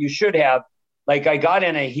podcast, but you should have. Like I got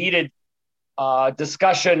in a heated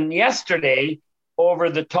discussion yesterday over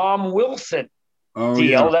the Tom Wilson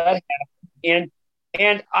deal that happened.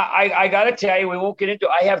 And I got to tell you, we won't get into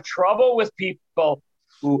it. I have trouble with people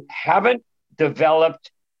who haven't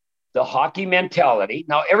developed the hockey mentality.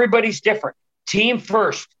 Now, everybody's different. Team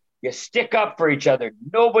first. You stick up for each other.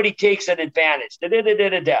 Nobody takes an advantage.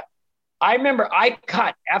 I remember I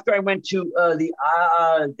cut after I went to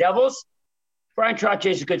the Devils. Brian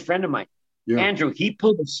Trottier is a good friend of mine. Yeah. Andrew, he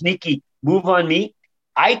pulled a sneaky move on me.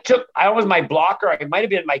 I was my blocker. I might have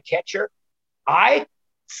been my catcher. I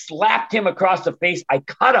slapped him across the face. I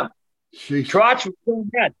cut him. Trotch was so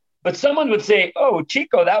mad. But someone would say, oh,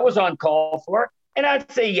 Chico, that was uncalled for. And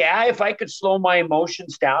I'd say, yeah, if I could slow my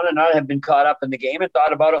emotions down and not have been caught up in the game and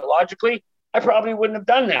thought about it logically, I probably wouldn't have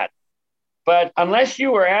done that. But unless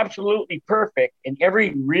you are absolutely perfect in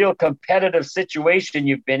every real competitive situation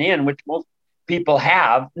you've been in, which most people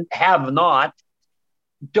have not,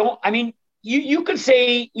 you could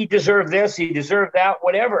say he deserved this, he deserved that,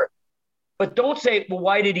 whatever. But don't say, well,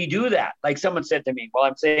 why did he do that? Like someone said to me, well,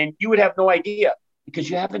 I'm saying you would have no idea because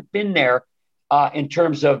you haven't been there in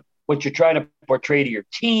terms of what you're trying to portray to your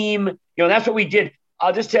team. You know, that's what we did.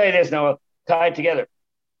 I'll just tell you this now, we'll tie it together.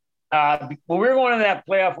 When we were going into that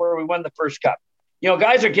playoff where we won the first cup,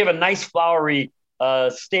 guys are giving nice flowery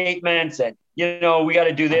statements and, we got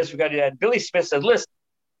to do this, we got to do that. And Billy Smith said, listen,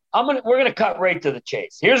 we're going to cut right to the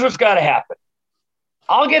chase. Here's what's got to happen.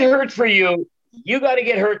 I'll get hurt for you. You got to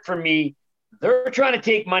get hurt for me. They're trying to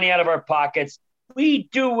take money out of our pockets. We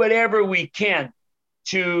do whatever we can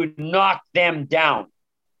to knock them down.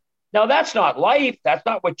 Now, that's not life. That's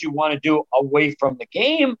not what you want to do away from the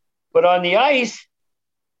game. But on the ice,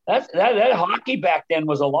 that hockey back then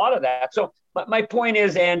was a lot of that. So my point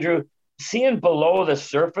is, Andrew, seeing below the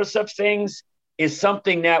surface of things is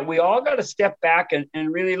something that we all got to step back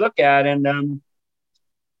and really look at. And, and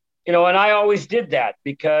I always did that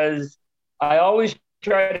because I always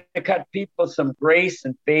try to cut people some grace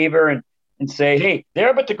and favor and say, hey,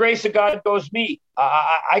 there but the grace of God goes me.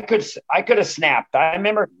 I could have snapped. I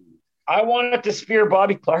remember I wanted to spear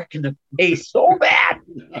Bobby Clarke in the face so bad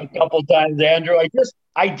a couple times, Andrew.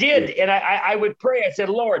 I did. And I would pray. I said,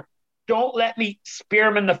 Lord, don't let me spear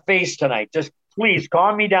him in the face tonight. Just please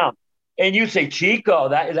calm me down. And you say, Chico,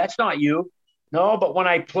 that's not you. No, but when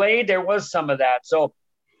I played, there was some of that. So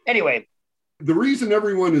anyway. The reason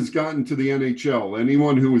everyone has gotten to the NHL,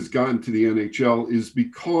 anyone who has gotten to the NHL, is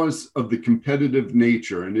because of the competitive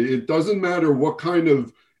nature. And it doesn't matter what kind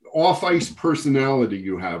of off-ice personality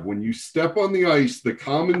you have. When you step on the ice, the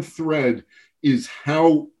common thread is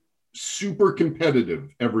how super competitive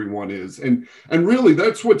everyone is. And really,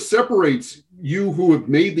 that's what separates you who have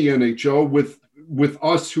made the NHL with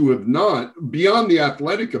us who have not. Beyond the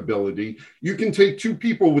athletic ability, you can take two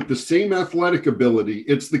people with the same athletic ability.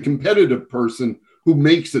 It's the competitive person who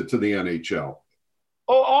makes it to the NHL.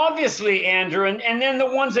 Oh, obviously, Andrew. And then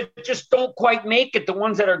the ones that just don't quite make it, the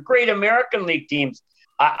ones that are great American League teams.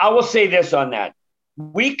 I will say this on that.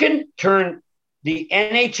 We can turn the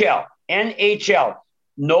NHL,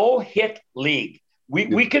 no-hit league.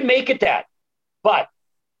 We can make it that. But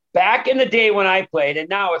back in the day when I played, and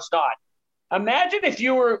now it's not, imagine if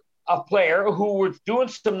you were a player who was doing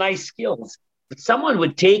some nice skills, but someone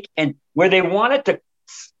would take and where they wanted to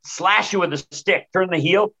slash you with a stick, turn the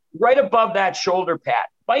heel right above that shoulder pad.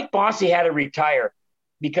 Mike Bossy had to retire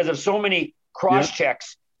because of so many cross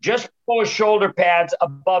checks, just below his shoulder pads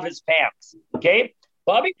above his pants. Okay.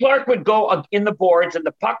 Bobby Clarke would go in the boards and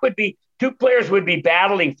the puck would be, two players would be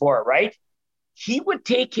battling for it, right? He would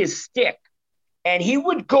take his stick and he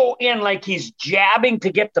would go in like he's jabbing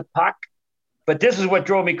to get the puck. But this is what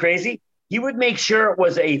drove me crazy. He would make sure it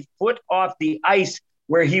was a foot off the ice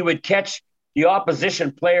where he would catch the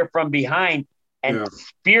opposition player from behind and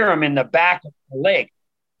spear him in the back of the leg.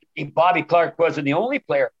 Bobby Clarke wasn't the only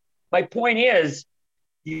player. My point is,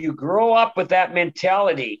 you grow up with that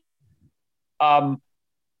mentality. And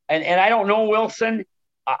I don't know Wilson.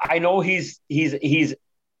 I know he's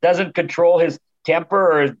doesn't control his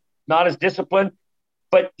temper or not as disciplined,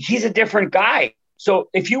 but he's a different guy. So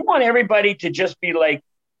if you want everybody to just be like,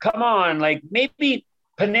 come on, like maybe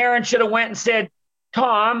Panarin should have went and said,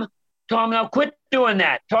 Tom, now quit doing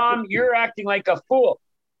that. Tom, you're acting like a fool.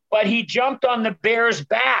 But he jumped on the Bears'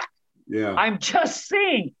 back. Yeah. I'm just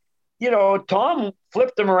saying, Tom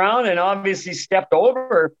flipped him around and obviously stepped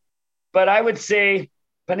over. But I would say,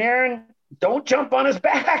 Panarin, don't jump on his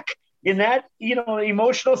back in that,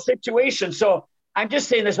 emotional situation. So I'm just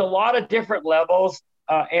saying there's a lot of different levels,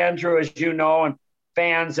 Andrew, as you know, and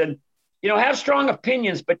fans, and, have strong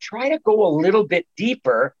opinions, but try to go a little bit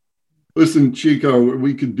deeper. Listen, Chico,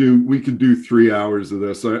 we could do 3 hours of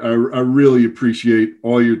this. I really appreciate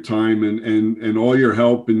all your time and all your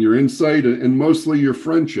help and your insight and mostly your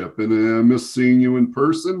friendship. And I miss seeing you in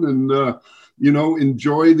person. And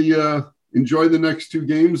enjoy the next two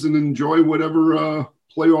games and enjoy whatever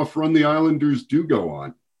playoff run the Islanders do go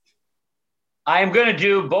on. I'm going to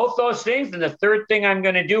do both those things. And the third thing I'm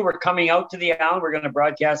going to do, we're coming out to the Island. We're going to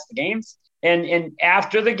broadcast the games. And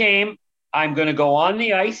after the game, I'm going to go on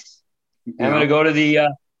the ice. Yeah. I'm going to go to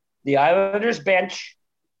the Islanders bench,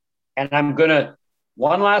 and I'm going to,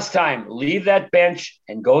 one last time, leave that bench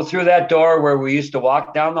and go through that door where we used to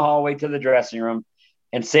walk down the hallway to the dressing room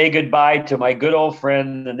and say goodbye to my good old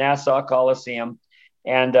friend, the Nassau Coliseum,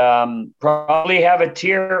 and probably have a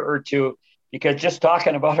tear or two, because just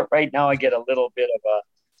talking about it right now, I get a little bit of a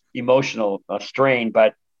emotional strain.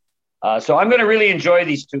 But so I'm going to really enjoy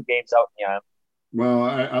these two games out in the Island. Well,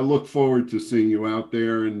 I look forward to seeing you out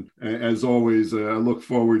there. And as always, I look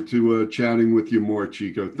forward to chatting with you more,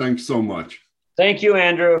 Chico. Thanks so much. Thank you,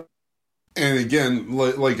 Andrew. And again,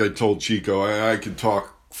 like I told Chico, I could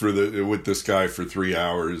talk with this guy for 3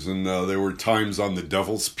 hours. And there were times on the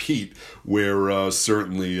Devil's Beat where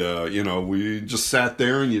certainly, we just sat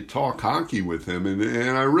there and you talk hockey with him. And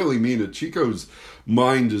I really mean it. Chico's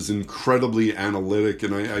mind is incredibly analytic,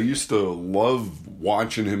 and I used to love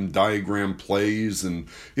watching him diagram plays and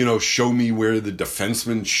show me where the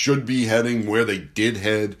defensemen should be heading, where they did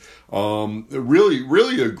head.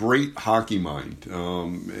 Really a great hockey mind,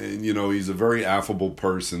 and he's a very affable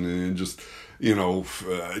person and just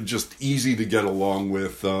easy to get along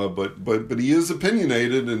with, but he is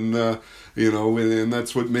opinionated, and and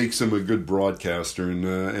that's what makes him a good broadcaster.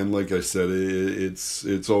 And like I said,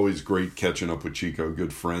 it's always great catching up with Chico,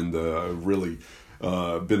 good friend. Really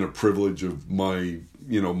been a privilege of my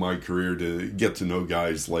career to get to know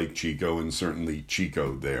guys like Chico, and certainly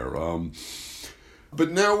Chico there.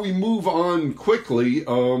 But now we move on quickly.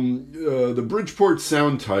 The Bridgeport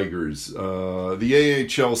Sound Tigers, the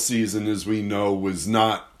AHL season, as we know, was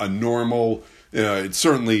not a normal. It's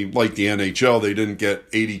certainly like the NHL. They didn't get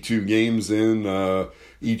 82 games in.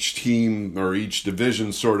 Each team or each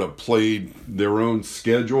division sort of played their own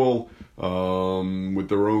schedule with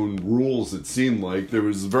their own rules. It seemed like there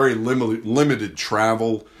was very limited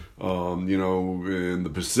travel. In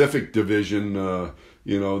the Pacific Division, they're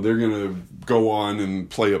going to go on and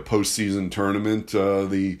play a postseason tournament.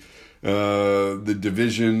 The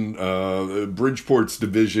division, Bridgeport's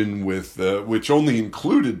division, which only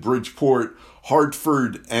included Bridgeport,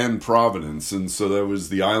 Hartford, and Providence. And so that was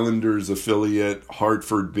the Islanders affiliate,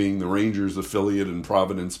 Hartford being the Rangers affiliate, and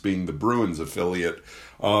Providence being the Bruins affiliate.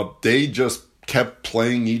 They just kept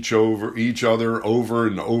playing each other over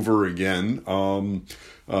and over again.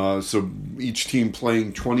 So each team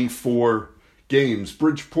playing 24 games.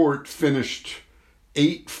 Bridgeport finished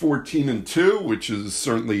 8-14-2, which is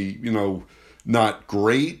certainly, not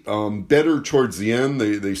great. Better towards the end.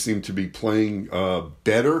 They seem to be playing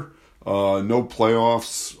better. No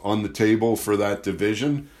playoffs on the table for that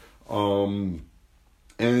division.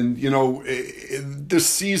 This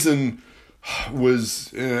season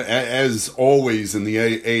was, as always in the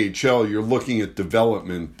AHL, you're looking at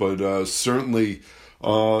development, but certainly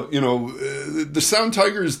The Sound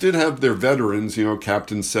Tigers did have their veterans,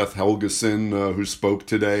 Captain Seth Helgeson, who spoke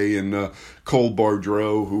today, and Cole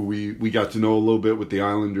Bardreau, who we got to know a little bit with the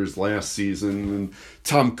Islanders last season, and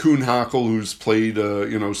Tom Kuhnhackl, who's played,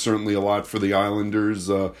 certainly a lot for the Islanders.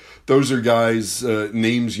 Those are guys,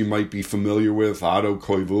 names you might be familiar with. Otto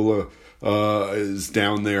Koivula is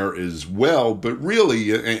down there as well, but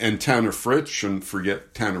really, and Tanner Fritz, shouldn't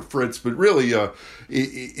forget Tanner Fritz, but really,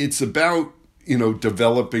 it's about,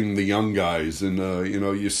 developing the young guys. And,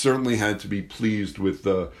 you certainly had to be pleased with,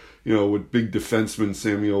 what big defenseman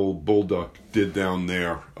Samuel Bolduc did down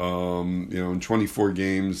there. In 24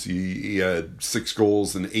 games, he had 6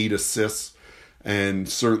 goals and 8 assists, and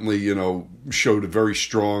certainly, showed a very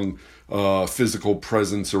strong physical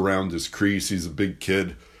presence around his crease. He's a big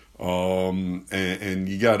kid. And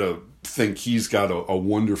you got to think he's got a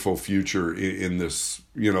wonderful future in this,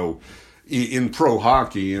 in pro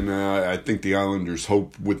hockey. And I think the Islanders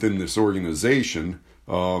hope within this organization.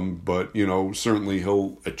 But certainly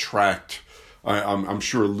he'll attract. I'm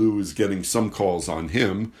sure Lou is getting some calls on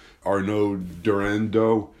him. Arnaud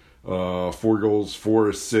Durando, 4 goals, 4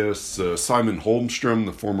 assists. Simon Holmstrom,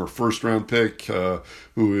 the former first-round pick,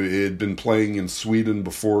 who had been playing in Sweden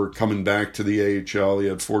before coming back to the AHL. He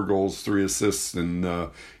had 4 goals, 3 assists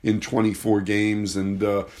in 24 games. And,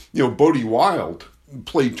 Bodie Wild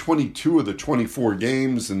played 22 of the 24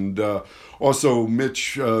 games. And also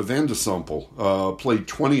Mitch Van de Sumpel played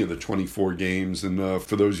 20 of the 24 games. And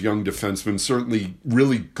for those young defensemen, certainly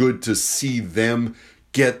really good to see them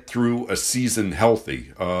get through a season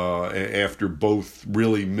healthy after both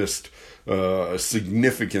really missed a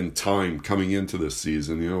significant time coming into this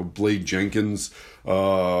season. Blade Jenkins,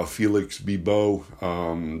 Felix Bibeau,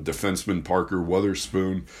 defenseman Parker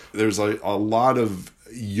Weatherspoon. There's a lot of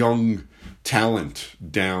young talent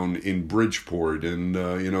down in Bridgeport. And,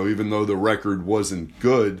 even though the record wasn't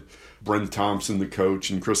good, Brent Thompson, the coach,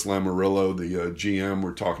 and Chris Lamoriello, the GM,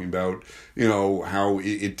 were talking about, how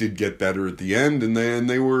it did get better at the end. And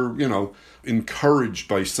they were, encouraged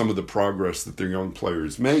by some of the progress that their young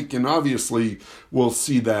players make. And obviously, we'll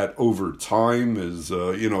see that over time as,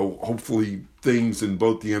 hopefully things in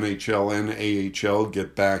both the NHL and AHL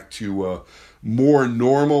get back to more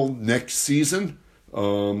normal next season.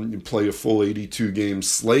 You play a full 82-game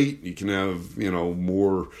slate. You can have,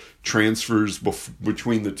 more transfers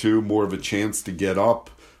between the two, more of a chance to get up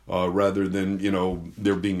rather than,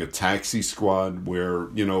 there being a taxi squad where,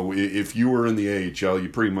 if you were in the AHL, you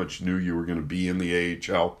pretty much knew you were going to be in the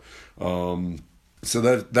AHL. So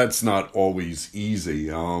that's not always easy.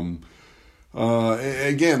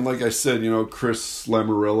 Again, like I said, Chris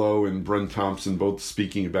Lamoriello and Brent Thompson both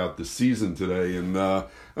speaking about the season today, and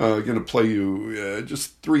going to play you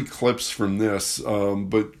just 3 clips from this.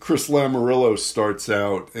 But Chris Lamoriello starts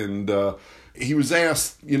out, and he was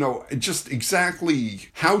asked, just exactly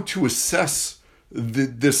how to assess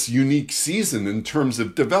this unique season in terms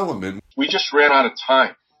of development. We just ran out of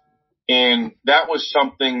time, and that was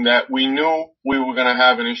something that we knew we were going to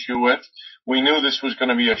have an issue with. We knew this was going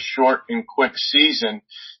to be a short and quick season,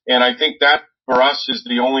 and I think that for us is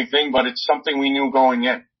the only thing, but it's something we knew going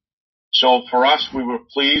in. So for us, we were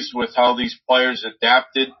pleased with how these players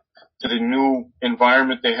adapted to the new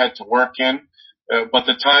environment they had to work in. But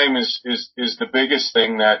the time is the biggest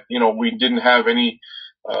thing that, we didn't have any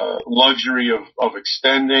luxury of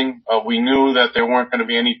extending. We knew that there weren't going to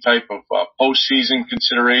be any type of postseason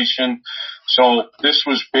consideration. So this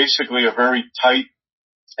was basically a very tight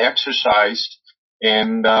exercise,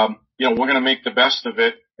 and we're going to make the best of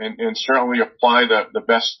it and certainly apply the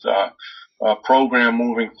best program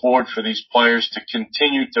moving forward for these players to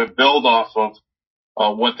continue to build off of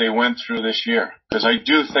what they went through this year, because I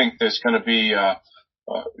do think there's going to be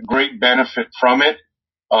great benefit from it,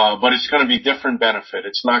 but it's going to be different benefit.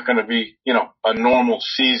 It's not going to be a normal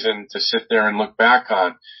season to sit there and look back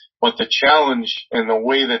on. But the challenge and the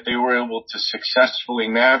way that they were able to successfully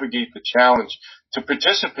navigate the challenge to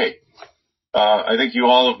participate. I think you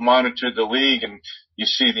all have monitored the league, and you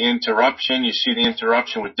see the interruption. You see the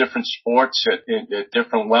interruption with different sports at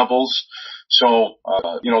different levels. So,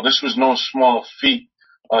 this was no small feat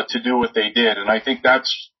to do what they did. And I think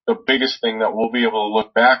that's the biggest thing that we'll be able to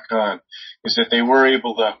look back on, is that they were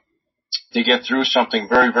able to get through something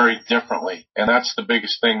very, very differently. And that's the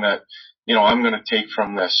biggest thing that, I'm going to take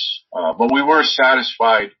from this. But we were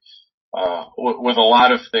satisfied with a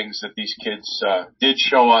lot of things that these kids did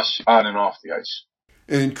show us on and off the ice.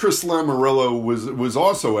 And Chris Lamoriello was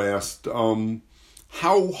also asked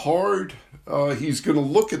how hard he's going to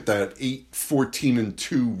look at that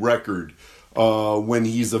 8-14-2 record when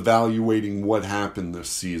he's evaluating what happened this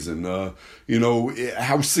season.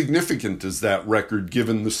 How significant is that record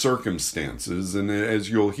given the circumstances? And as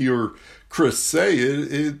you'll hear Chris say,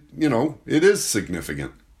 it is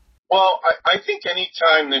significant. Well, I think any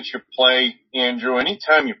time that you play, Andrew,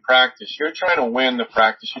 anytime you practice, you're trying to win the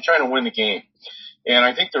practice. You're trying to win the game. And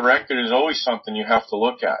I think the record is always something you have to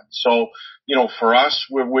look at. So, for us,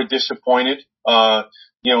 we're disappointed, to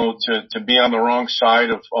be on the wrong side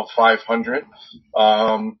of 500.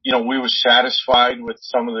 We were satisfied with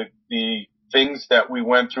some of the things that we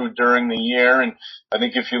went through during the year. And I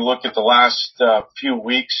think if you look at the last few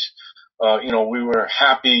weeks, we were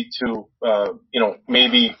happy to,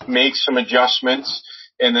 maybe make some adjustments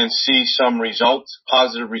and then see some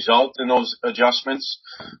positive result in those adjustments.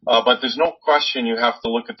 But there's no question you have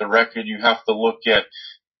to look at the record. You have to look at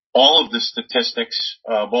all of the statistics,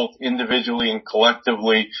 both individually and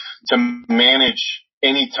collectively, to manage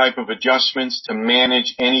any type of adjustments, to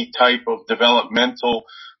manage any type of developmental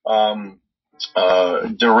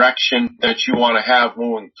direction that you want to have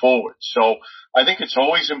moving forward. So I think it's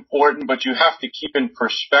always important, but you have to keep in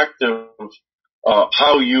perspective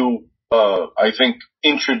how you, I think,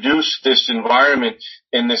 introduce this environment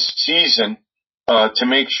in this season to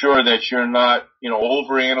make sure that you're not,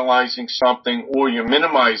 overanalyzing something or you're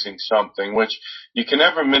minimizing something, which you can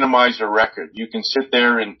never minimize a record. You can sit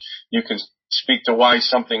there and you can speak to why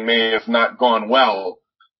something may have not gone well,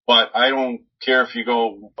 but I don't care if you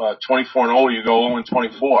go 24-0, you go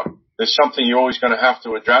 0-24. There's something you're always going to have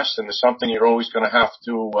to address, and there's something you're always going to have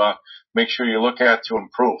to make sure you look at to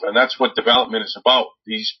improve. And that's what development is about.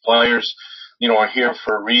 These players, are here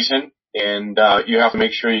for a reason, and you have to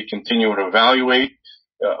make sure you continue to evaluate,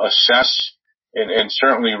 assess, and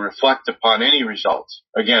certainly reflect upon any results,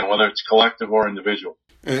 again, whether it's collective or individual.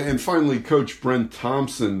 And finally, Coach Brent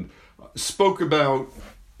Thompson spoke about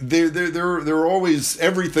they're always,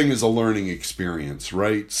 everything is a learning experience,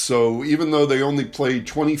 right? So even though they only played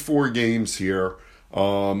 24 games here,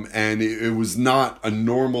 and it was not a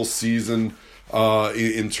normal season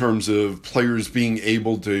in terms of players being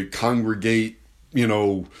able to congregate,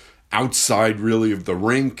 outside really of the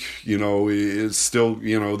rink, is still,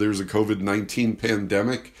 there's a COVID-19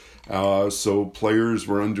 pandemic. So players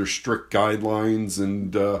were under strict guidelines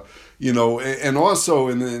and, and also,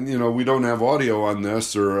 and then, we don't have audio on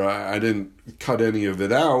this, or I didn't cut any of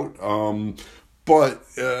it out. But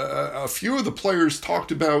a few of the players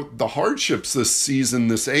talked about the hardships this season,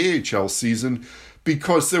 this AHL season,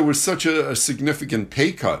 because there was such a significant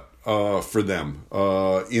pay cut for them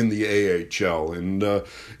in the AHL. And,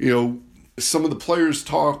 some of the players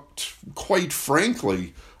talked quite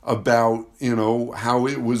frankly about, how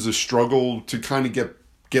it was a struggle to kind of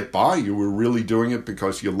get by. You were really doing it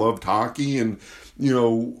because you loved hockey, and,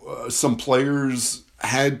 some players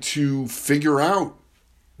had to figure out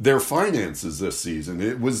their finances this season.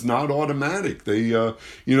 It was not automatic. They,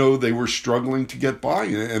 they were struggling to get by,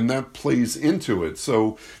 and that plays into it.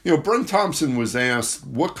 So, Brent Thompson was asked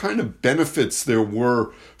what kind of benefits there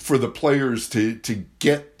were for the players to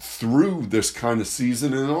get through this kind of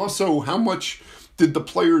season, and also how much did the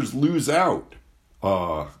players lose out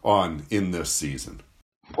on in this season?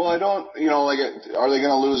 Well, I don't, are they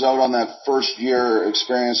going to lose out on that first year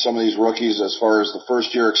experience? Some of these rookies, as far as the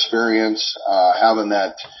first year experience, having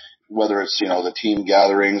that, whether it's, the team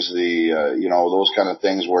gatherings, those kind of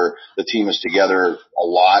things where the team is together a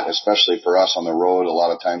lot, especially for us on the road. A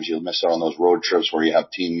lot of times you'll miss out on those road trips where you have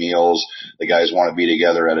team meals. The guys want to be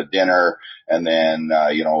together at a dinner, and then,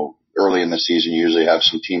 early in the season, you usually have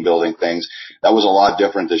some team building things. That was a lot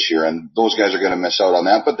different this year, and those guys are going to miss out on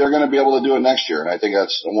that, but they're going to be able to do it next year. And I think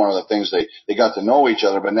that's one of the things they got to know each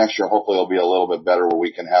other, but next year hopefully it'll be a little bit better where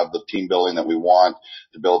we can have the team building that we want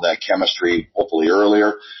to build that chemistry hopefully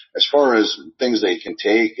earlier. As far as things they can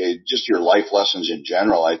take, just your life lessons in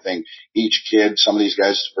general, I think each kid, some of these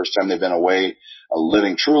guys, first time they've been away,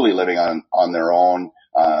 truly living on their own,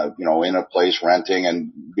 in a place, renting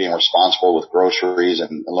and being responsible with groceries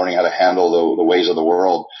and learning how to handle the ways of the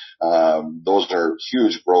world. Those are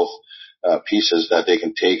huge growth pieces that they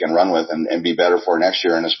can take and run with and be better for next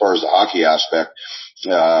year. And as far as the hockey aspect,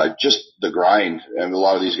 just the grind. And a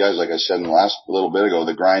lot of these guys, like I said in the last little bit ago,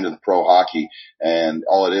 the grind of the pro hockey, and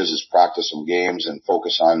all it is practice some games and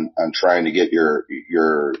focus on trying to get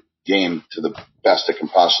your game to the best it can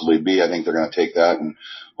possibly be. I think they're going to take that and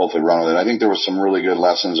hopefully run with it. I think there was some really good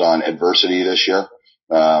lessons on adversity this year.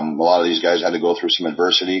 A lot of these guys had to go through some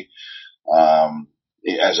adversity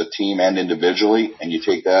as a team and individually, and you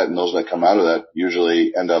take that, and those that come out of that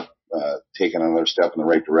usually end up taking another step in the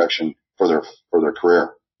right direction for their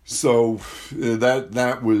career. So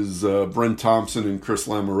that was Brent Thompson and Chris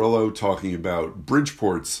Lamoriello talking about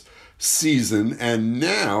Bridgeport's season. And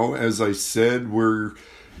now, as I said, we're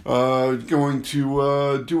going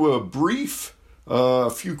to do a brief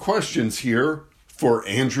few questions here for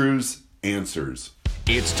Andrew's Answers.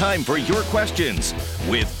 It's time for your questions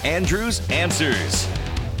with Andrew's Answers.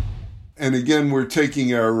 And again, we're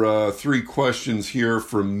taking our 3 questions here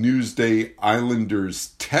from Newsday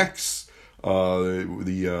Islanders Text,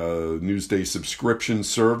 the Newsday subscription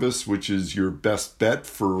service, which is your best bet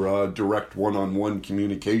for direct one-on-one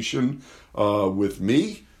communication with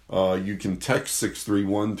me. You can text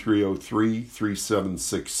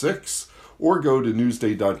 631-303-3766 or go to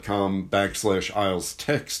newsday.com/Isles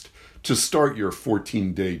Text to start your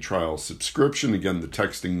 14-day trial subscription. Again, the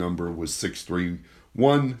texting number was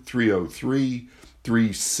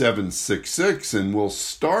 631-303-3766. And we'll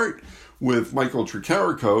start with Michael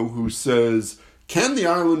Tricarico, who says, can the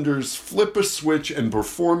Islanders flip a switch and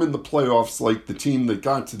perform in the playoffs like the team that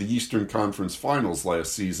got to the Eastern Conference Finals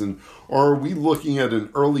last season, or are we looking at an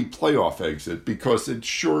early playoff exit? Because it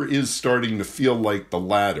sure is starting to feel like the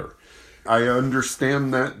latter. I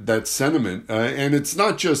understand that sentiment, and it's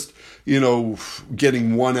not just,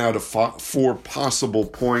 getting 1 out of 4 possible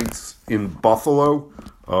points in Buffalo,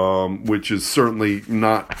 which is certainly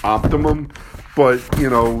not optimum. But,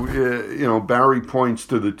 Barry points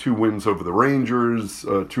to the 2 wins over the Rangers,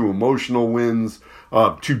 2 emotional wins,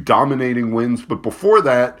 2 dominating wins. But before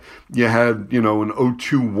that, you had, an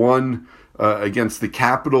 0-2-1 against the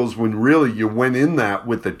Capitals when really you went in that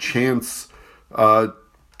with a chance to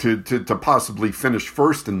possibly finish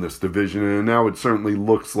first in this division. And now it certainly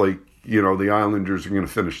looks like, the Islanders are going to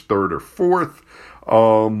finish 3rd or 4th.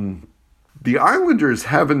 The Islanders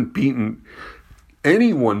haven't beaten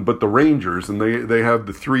anyone but the Rangers, and they have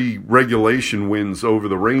the 3 regulation wins over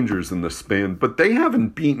the Rangers in the span, but they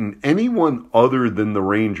haven't beaten anyone other than the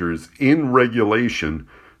Rangers in regulation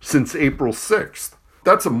since April 6th.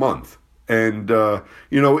 That's a month. And,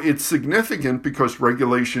 it's significant because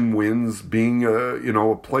regulation wins being, a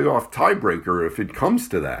playoff tiebreaker if it comes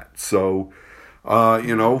to that. So, I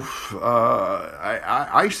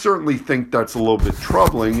certainly think that's a little bit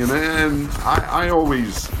troubling. And I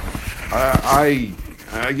always, I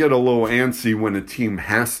get a little antsy when a team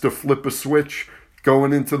has to flip a switch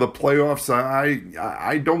going into the playoffs.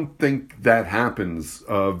 I don't think that happens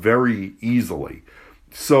very easily.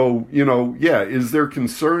 So, is there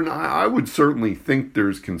concern? I would certainly think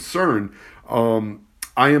there's concern. I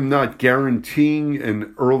am not guaranteeing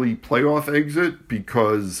an early playoff exit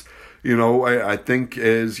because, I think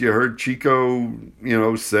as you heard Chico,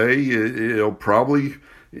 say, it'll probably,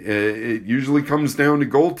 it usually comes down to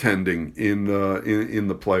goaltending in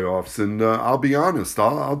the playoffs. And I'll be honest,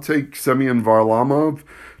 I'll take Semyon Varlamov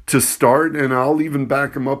to start, and I'll even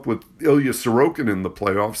back him up with Ilya Sorokin in the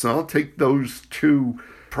playoffs. And I'll take those 2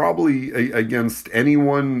 probably against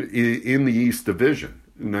anyone in the East Division.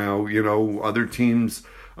 Now, other teams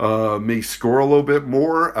may score a little bit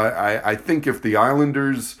more. I think if the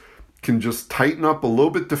Islanders can just tighten up a little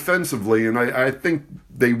bit defensively, and I think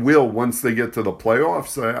they will once they get to the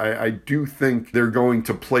playoffs. I do think they're going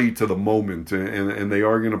to play to the moment, and they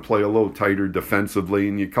are going to play a little tighter defensively.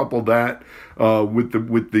 And you couple that with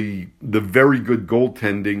the very good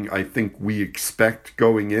goaltending I think we expect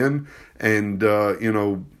going in, and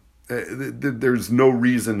there's no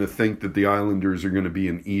reason to think that the Islanders are going to be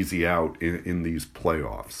an easy out in these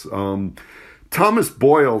playoffs. Thomas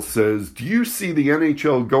Boyle says, do you see the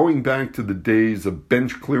NHL going back to the days of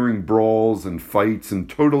bench-clearing brawls and fights and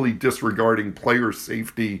totally disregarding player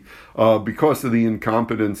safety because of the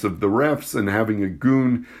incompetence of the refs and having a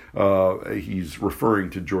goon, he's referring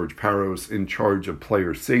to George Parros, in charge of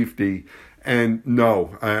player safety? And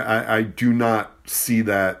no, I do not see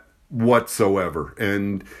that whatsoever.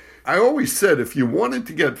 And I always said if you wanted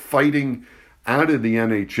to get fighting out of the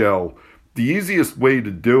NHL, the easiest way to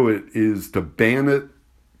do it is to ban it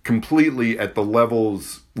completely at the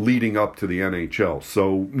levels leading up to the NHL.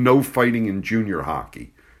 So no fighting in junior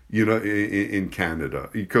hockey, in Canada.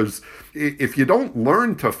 Because if you don't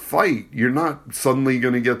learn to fight, you're not suddenly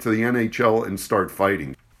going to get to the NHL and start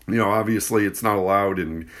fighting. Obviously it's not allowed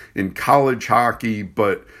in college hockey,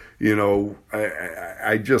 but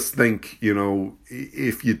I just think,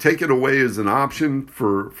 if you take it away as an option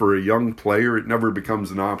for a young player, it never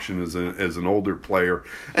becomes an option as an older player.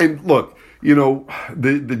 And look,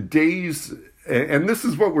 the days, and this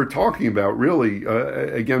is what we're talking about really,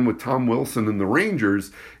 again with Tom Wilson and the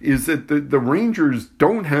Rangers, is that the Rangers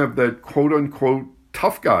don't have that quote unquote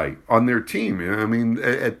tough guy on their team. I mean,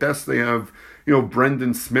 at best they have,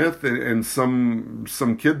 Brendan Smith and some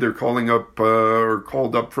kid they're calling up or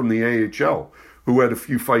called up from the AHL who had a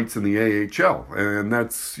few fights in the AHL. And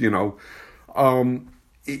that's,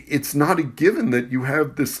 it's not a given that you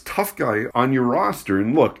have this tough guy on your roster.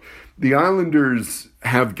 And look, the Islanders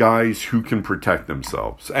have guys who can protect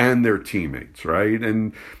themselves and their teammates, right?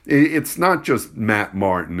 And it's not just Matt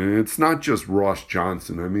Martin, and it's not just Ross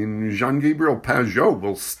Johnson. I mean, Jean-Gabriel Pageau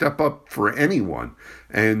will step up for anyone.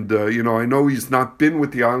 And, I know he's not been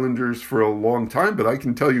with the Islanders for a long time, but I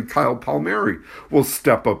can tell you Kyle Palmieri will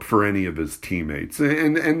step up for any of his teammates.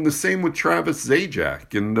 And the same with Travis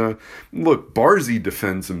Zajac. And, look, Barzy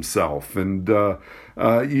defends himself. And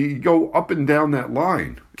you go up and down that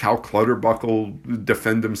line. Cal Clutterbuck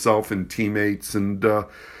defend himself and teammates, and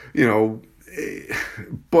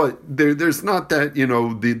but there's not that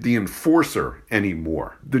the enforcer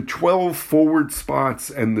anymore. The 12 forward spots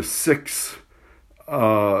and the 6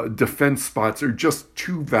 defense spots are just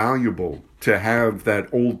too valuable to have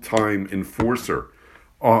that old time enforcer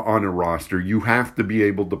on a roster. You have to be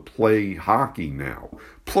able to play hockey now.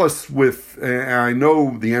 Plus, I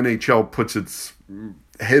know the NHL puts its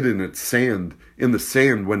head in the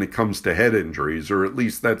sand when it comes to head injuries, or at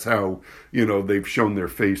least that's how they've shown their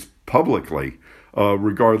face publicly,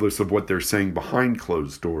 regardless of what they're saying behind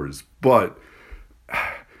closed doors. But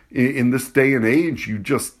in this day and age, you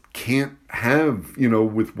just can't have,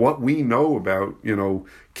 with what we know about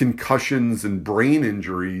concussions and brain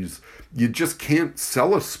injuries, you just can't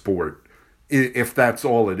sell a sport if that's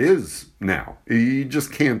all it is now. You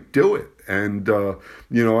just can't do it. And,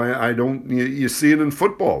 I don't, you see it in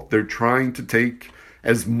football. They're trying to take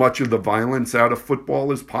as much of the violence out of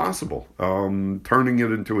football as possible, turning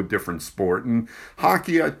it into a different sport. And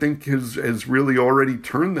hockey, I think, has really already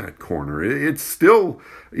turned that corner. It's still,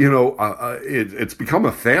 it's become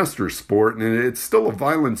a faster sport, and it's still a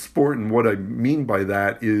violent sport. And what I mean by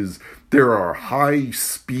that is there are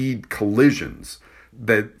high-speed collisions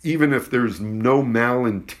that, even if there's no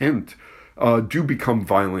malintent, do become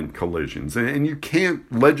violent collisions. And you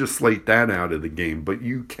can't legislate that out of the game, but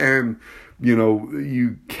you can,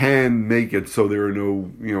 you can make it so there are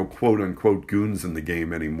no, quote unquote goons in the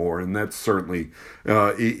game anymore. And that's certainly,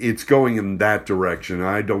 it's going in that direction.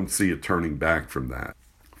 I don't see it turning back from that.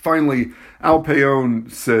 Finally, Al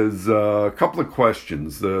Payone says a couple of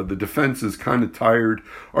questions. The defense is kind of tired.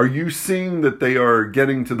 Are you seeing that they are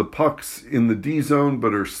getting to the pucks in the D zone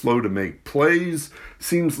but are slow to make plays?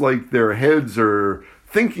 Seems like their heads are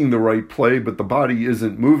thinking the right play, but the body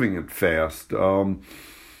isn't moving it fast. Barry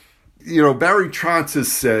Trotz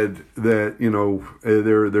has said that,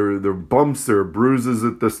 there are bumps, there are bruises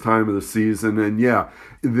at this time of the season. And yeah,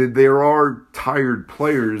 there are tired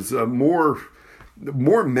players,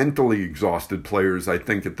 more mentally exhausted players, I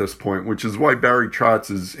think, at this point, which is why Barry Trotz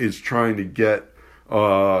is trying to get,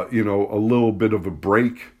 a little bit of a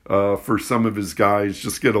break for some of his guys,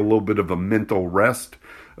 just get a little bit of a mental rest,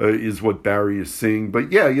 is what Barry is seeing.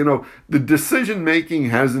 But yeah, the decision making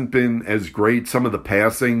hasn't been as great. Some of the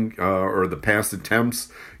passing or the pass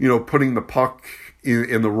attempts, putting the puck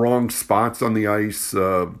in the wrong spots on the ice,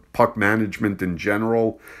 puck management in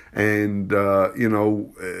general. And,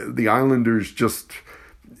 the Islanders just,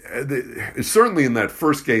 certainly in that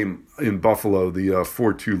first game in Buffalo, the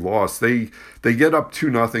 4-2 loss, they get up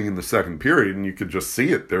 2-0 in the second period, and you could just see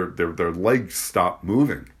it. Their legs stop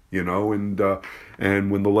moving,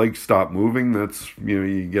 and when the legs stop moving, that's,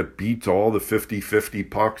 you get beat to all the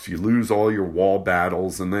 50-50 pucks, you lose all your wall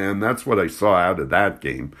battles, and that's what I saw out of that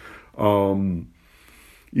game.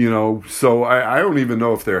 So I don't even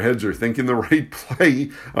know if their heads are thinking the right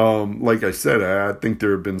play. Like I said, I think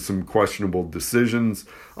there have been some questionable decisions.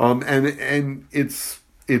 And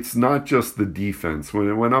it's not just the defense.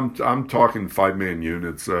 When I'm talking 5-man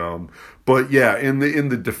units, but yeah, in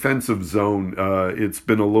the defensive zone, it's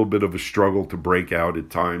been a little bit of a struggle to break out at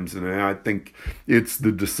times, and I think it's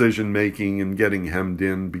the decision making and getting hemmed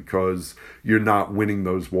in because you're not winning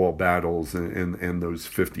those wall battles and those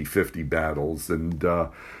 50-50 battles, and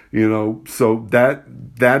so that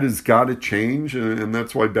has got to change, and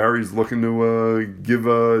that's why Barry's looking to give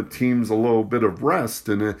teams a little bit of rest.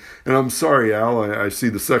 And I'm sorry, Al, I see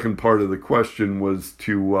the second part of the question was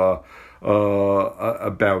to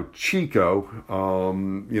about Chico.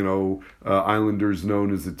 Islanders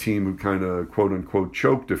known as a team who kind of quote unquote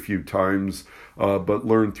choked a few times, but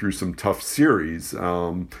learned through some tough series.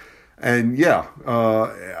 And yeah,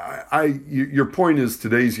 your point is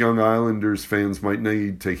today's young Islanders fans might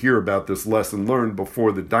need to hear about this lesson learned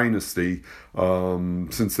before the dynasty,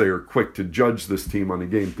 since they are quick to judge this team on a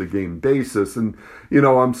game-to-game basis. And,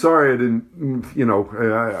 I'm sorry I didn't,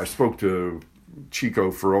 I spoke to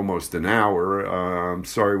Chico for almost an hour. I'm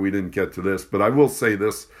sorry we didn't get to this, but I will say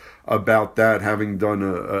this about that, having done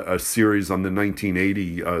a series on the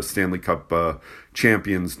 1980 Stanley Cup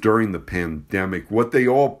champions during the pandemic. What they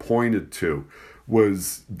all pointed to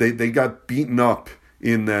was they got beaten up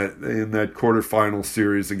in that quarterfinal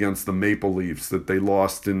series against the Maple Leafs that they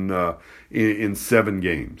lost in 7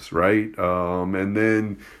 games, right? And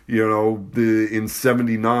then, in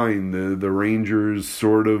 79, the Rangers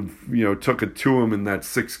sort of, took it to them in that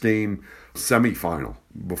 6-game semifinal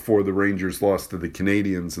before the Rangers lost to the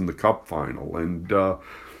Canadiens in the Cup final. And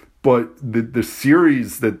but the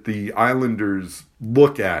series that the Islanders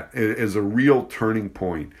look at as a real turning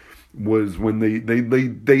point was when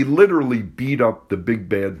they literally beat up the big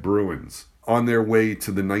bad Bruins on their way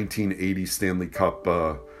to the 1980 Stanley Cup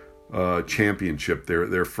championship,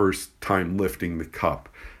 their first time lifting the cup.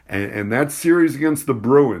 And that series against the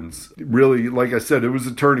Bruins, really, like I said, it was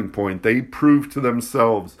a turning point. They proved to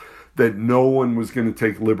themselves that no one was going to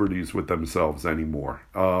take liberties with themselves anymore.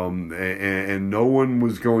 And no one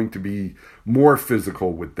was going to be more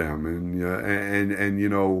physical with them and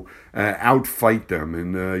outfight them.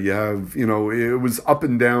 And you have, it was up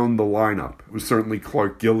and down the lineup. It was certainly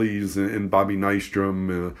Clark Gillies and Bobby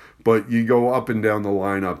Nystrom, but you go up and down the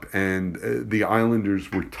lineup, and the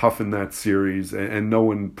Islanders were tough in that series, and no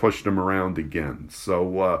one pushed them around again.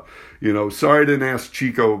 So, sorry I didn't ask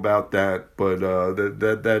Chico about that, but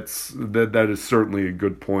that is certainly a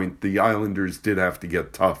good point. The Islanders did have to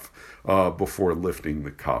get tough before lifting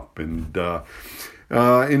the cup. And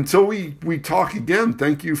until we talk again,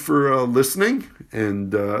 thank you for listening.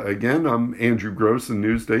 And again, I'm Andrew Gross in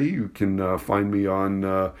Newsday. You can find me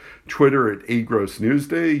on Twitter at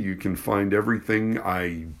 @AGrossNewsday. You can find everything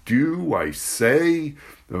I do, I say,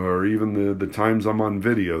 or even the times I'm on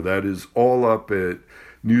video. That is all up at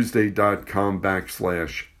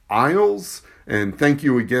newsday.com/Isles. And thank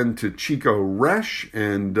you again to Chico Resch,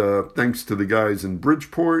 and thanks to the guys in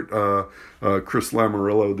Bridgeport, Chris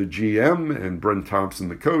Lamarillo, the GM, and Brent Thompson,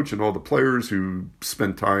 the coach, and all the players who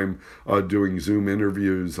spent time doing Zoom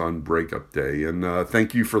interviews on Breakup Day. And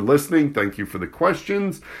thank you for listening. Thank you for the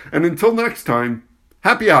questions. And until next time,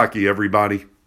 happy hockey, everybody.